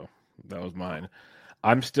 Luzardo. That was mine.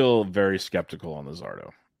 I'm still very skeptical on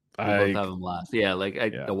Luzardo. We both have him last. Yeah,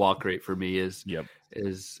 the walk rate for me is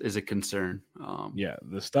a concern.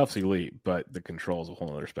 The stuff's elite, but the control is a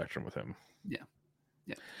whole other spectrum with him. Yeah.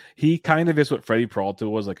 He kind of is what Freddie Peralta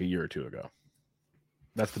was like a year or two ago.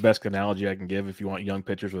 That's the best analogy I can give if you want young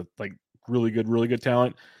pitchers with like really good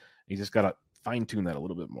talent. You just got to fine tune that a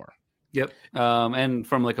little bit more. Yep. And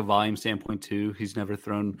from like a volume standpoint too, he's never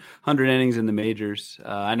thrown 100 innings in the majors.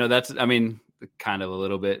 I know kind of a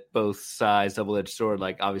little bit both sides, double-edged sword.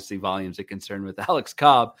 Like obviously volume's a concern with Alex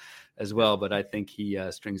Cobb as well, but I think he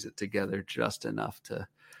strings it together just enough to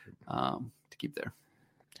keep there.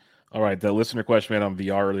 All right. The listener question made on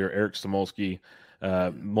VR earlier, Eric Samolsky,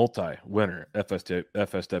 multi-winner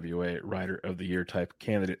FSWA Rider of the Year type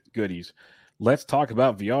candidate goodies. Let's talk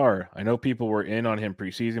about VR. I know people were in on him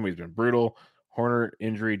preseason, but he's been brutal. Horner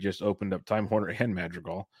injury just opened up Time Horner and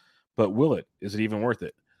Madrigal. But will it? Is it even worth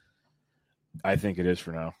it? I think it is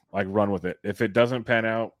for now. Like, run with it. If it doesn't pan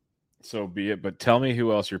out, so be it. But tell me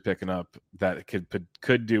who else you're picking up that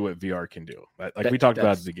could do what VR can do. We talked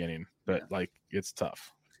about at the beginning, but it's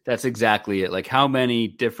tough. That's exactly it. Like, how many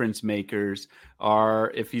difference makers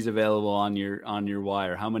are, if he's available on your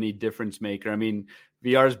wire, how many difference maker? I mean,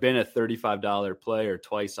 VR's been a $35 player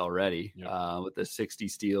twice already, with the 60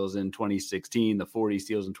 steals in 2016, the 40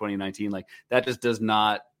 steals in 2019. Like, that just does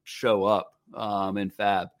not show up in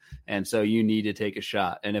Fab. And so you need to take a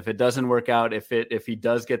shot. And if it doesn't work out, if he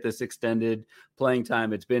does get this extended playing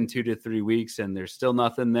time, it's been 2 to 3 weeks and there's still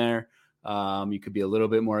nothing there. You could be a little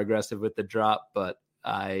bit more aggressive with the drop, but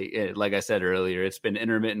like I said earlier, it's been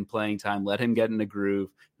intermittent playing time. Let him get in the groove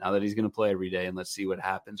now that he's going to play every day, and let's see what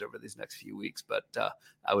happens over these next few weeks. But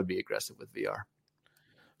I would be aggressive with VR.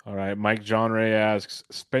 All right. Mike John Ray asks,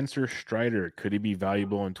 Spencer Strider, could he be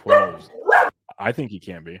valuable in 12s? I think he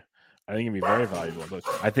can be. I think he'd be very valuable. But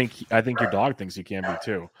I think your dog thinks he can be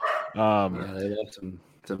too. They have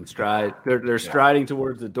some stride. They're striding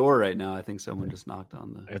towards the door right now. I think someone just knocked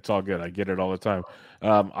on the. It's all good. I get it all the time.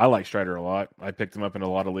 I like Strider a lot. I picked him up in a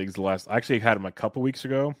lot of leagues. I actually had him a couple weeks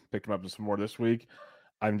ago. Picked him up in some more this week.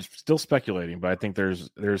 I'm still speculating, but I think there's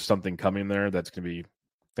something coming there that's going to be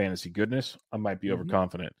fantasy goodness. I might be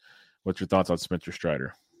overconfident. What's your thoughts on Spencer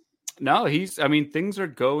Strider? No, things are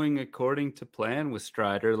going according to plan with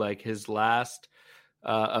Strider. Like his last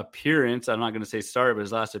appearance, I'm not going to say start, but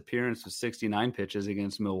his last appearance was 69 pitches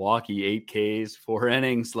against Milwaukee, 8 Ks, 4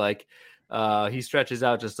 innings. Like he stretches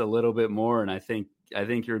out just a little bit more, and I think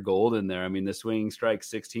you're golden there. I mean, the swinging strike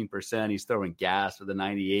 16%. He's throwing gas with a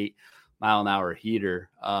 98-mile-an-hour heater.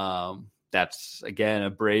 That's, again, a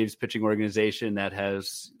Braves pitching organization that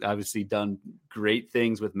has obviously done great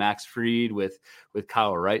things with Max Fried, with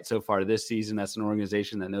Kyle Wright so far this season. That's an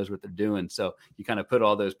organization that knows what they're doing. So you kind of put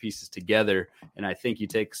all those pieces together, and I think you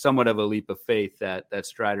take somewhat of a leap of faith that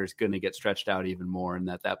Strider is going to get stretched out even more, and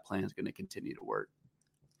that plan is going to continue to work.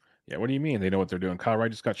 Yeah, what do you mean they know what they're doing? Kyle Wright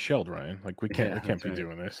just got shelled, Ryan. Like we can't be right.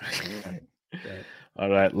 doing this. Right. All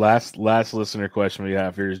right, last listener question we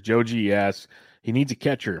have here is Joe G asks, he needs a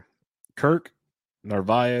catcher. Kirk,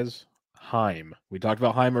 Narvaez, Heim. We talked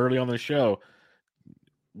about Heim early on the show.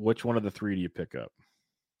 Which one of the three do you pick up?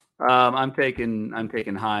 I'm taking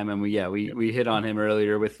Heim, and we hit on him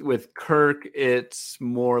earlier. With Kirk, it's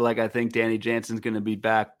more like I think Danny Jansen's going to be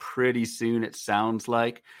back pretty soon. It sounds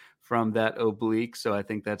like from that oblique, so I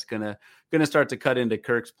think that's gonna start to cut into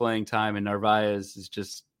Kirk's playing time. And Narvaez is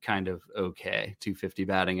just kind of okay, 250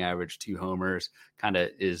 batting average, 2 homers, kind of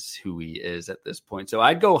is who he is at this point. So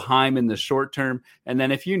I'd go Heim in the short term, and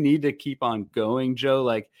then if you need to keep on going, Joe,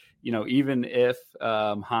 like, you know, even if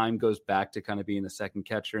Heim goes back to kind of being the second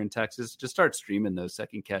catcher in Texas, just start streaming those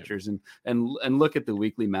second catchers and look at the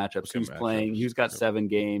weekly matchups. Who's playing? Who's got 7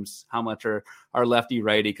 games? How much are lefty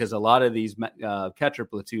righty? Because a lot of these catcher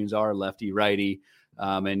platoons are lefty righty,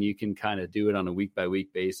 and you can kind of do it on a week by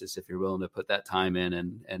week basis if you're willing to put that time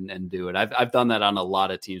in and do it. I've done that on a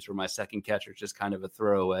lot of teams where my second catcher is just kind of a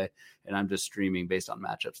throwaway, and I'm just streaming based on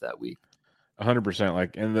matchups that week. 100%.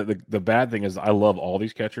 Like, and the bad thing is I love all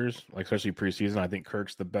these catchers, like especially preseason. I think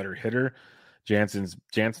Kirk's the better hitter. Jansen's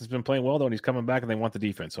been playing well though, and he's coming back, and they want the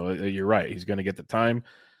defense. So you're right, he's going to get the time.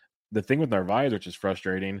 The thing with Narvaez, which is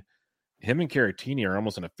frustrating, him and Caratini are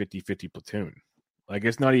almost in a 50-50 platoon. Like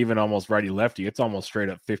it's not even almost righty lefty; it's almost straight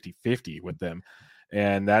up 50-50 with them,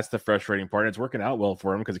 and that's the frustrating part. It's working out well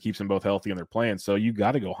for him because it keeps them both healthy and they're playing. So you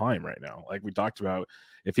got to go Heim right now, like we talked about.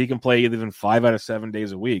 If he can play even 5 out of 7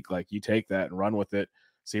 days a week, like you take that and run with it,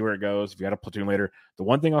 see where it goes. If you got a platoon later, the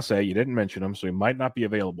one thing I'll say, you didn't mention him, so he might not be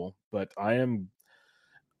available, but I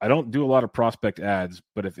don't do a lot of prospect ads,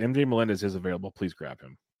 but if MJ Melendez is available, please grab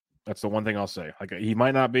him. That's the one thing I'll say. Like he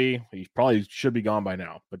might not be, he probably should be gone by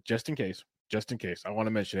now, but just in case, I want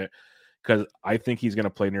to mention it because I think he's going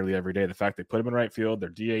to play nearly every day. The fact they put him in right field, they're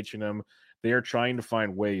DHing him. They are trying to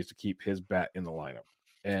find ways to keep his bat in the lineup.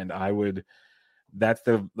 And that's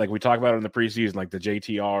like we talk about it in the preseason, like the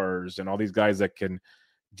JTRs and all these guys that can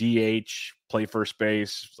DH, play first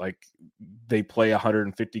base, like they play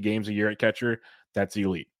 150 games a year at catcher. That's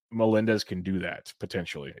elite. Melendez can do that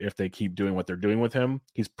potentially if they keep doing what they're doing with him.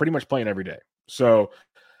 He's pretty much playing every day. So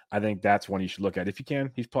I think that's one you should look at. If you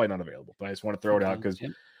can, he's probably not available, but I just want to throw it out because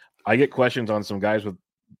I get questions on some guys with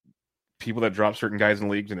people that drop certain guys in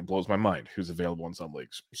leagues, and it blows my mind who's available in some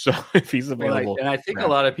leagues. So if he's available, and I think a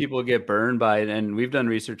lot of people get burned by it, and we've done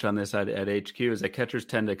research on this at HQ, is that catchers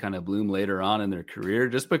tend to kind of bloom later on in their career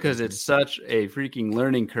just because it's such a freaking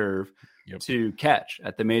learning curve to catch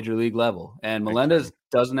at the major league level. And Melendez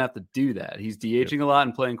doesn't have to do that. He's DHing a lot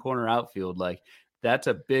and playing corner outfield. Like that's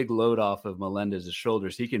a big load off of Melendez's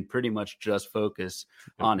shoulders. He can pretty much just focus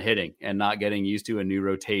on hitting and not getting used to a new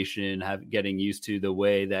rotation, getting used to the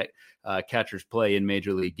way that catchers play in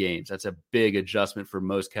major league games. That's a big adjustment for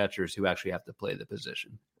most catchers who actually have to play the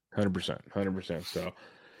position. 100%. So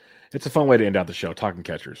it's a fun way to end out the show, talking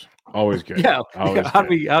catchers. Always good. Always how do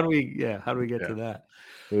we get to that?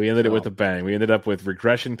 We ended it with a bang. We ended up with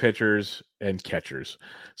regression pitchers and catchers.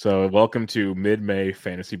 So welcome to mid-May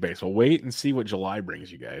fantasy baseball. Wait and see what July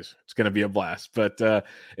brings you guys. It's going to be a blast. But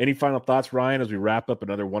any final thoughts, Ryan, as we wrap up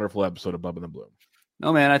another wonderful episode of Bubba and the Bloom?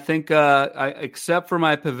 No, man, I think except for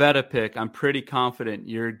my Pavetta pick, I'm pretty confident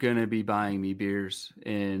you're going to be buying me beers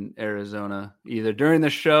in Arizona, either during the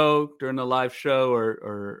show, during the live show,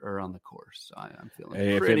 or on the course. So I'm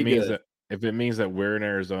feeling pretty good. If it means that we're in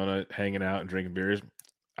Arizona hanging out and drinking beers,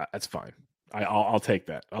 that's fine. I'll take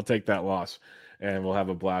that. I'll take that loss, and we'll have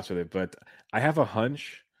a blast with it. But I have a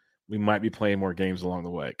hunch we might be playing more games along the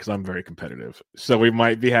way because I'm very competitive. So we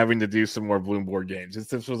might be having to do some more Bloom board games.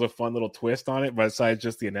 This was a fun little twist on it, besides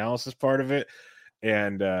just the analysis part of it.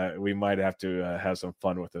 And we might have to have some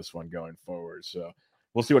fun with this one going forward. So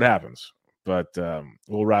we'll see what happens. But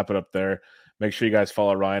we'll wrap it up there. Make sure you guys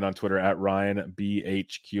follow Ryan on Twitter at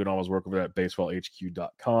RyanBHQ, and always work over at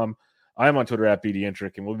baseballhq.com. I'm on Twitter at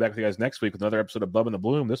BDintric, and we'll be back with you guys next week with another episode of Bubba and the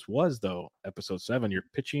Bloom. This was, though, episode 7, your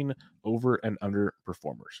pitching over and under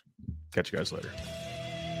performers. Catch you guys later.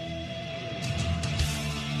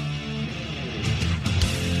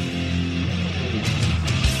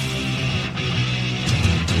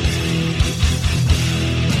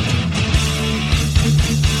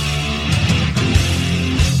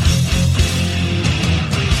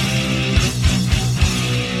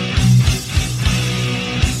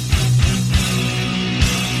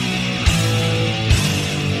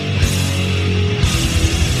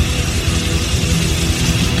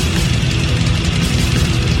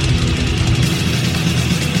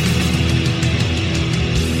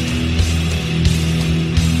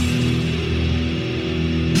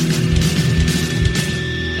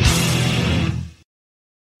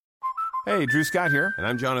 Hey, Drew Scott here, and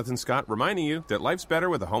I'm Jonathan Scott, reminding you that life's better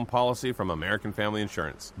with a home policy from American Family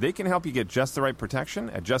Insurance. They can help you get just the right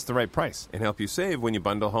protection at just the right price and help you save when you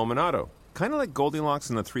bundle home and auto. Kind of like Goldilocks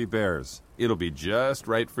and the Three Bears. It'll be just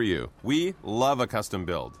right for you. We love a custom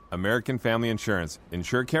build. American Family Insurance.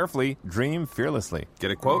 Insure carefully, dream fearlessly.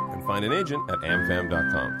 Get a quote and find an agent at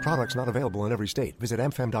amfam.com. Products not available in every state. Visit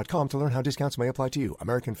amfam.com to learn how discounts may apply to you.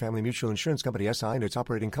 American Family Mutual Insurance Company, SI, and its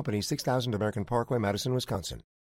operating company, 6000 American Parkway, Madison, Wisconsin.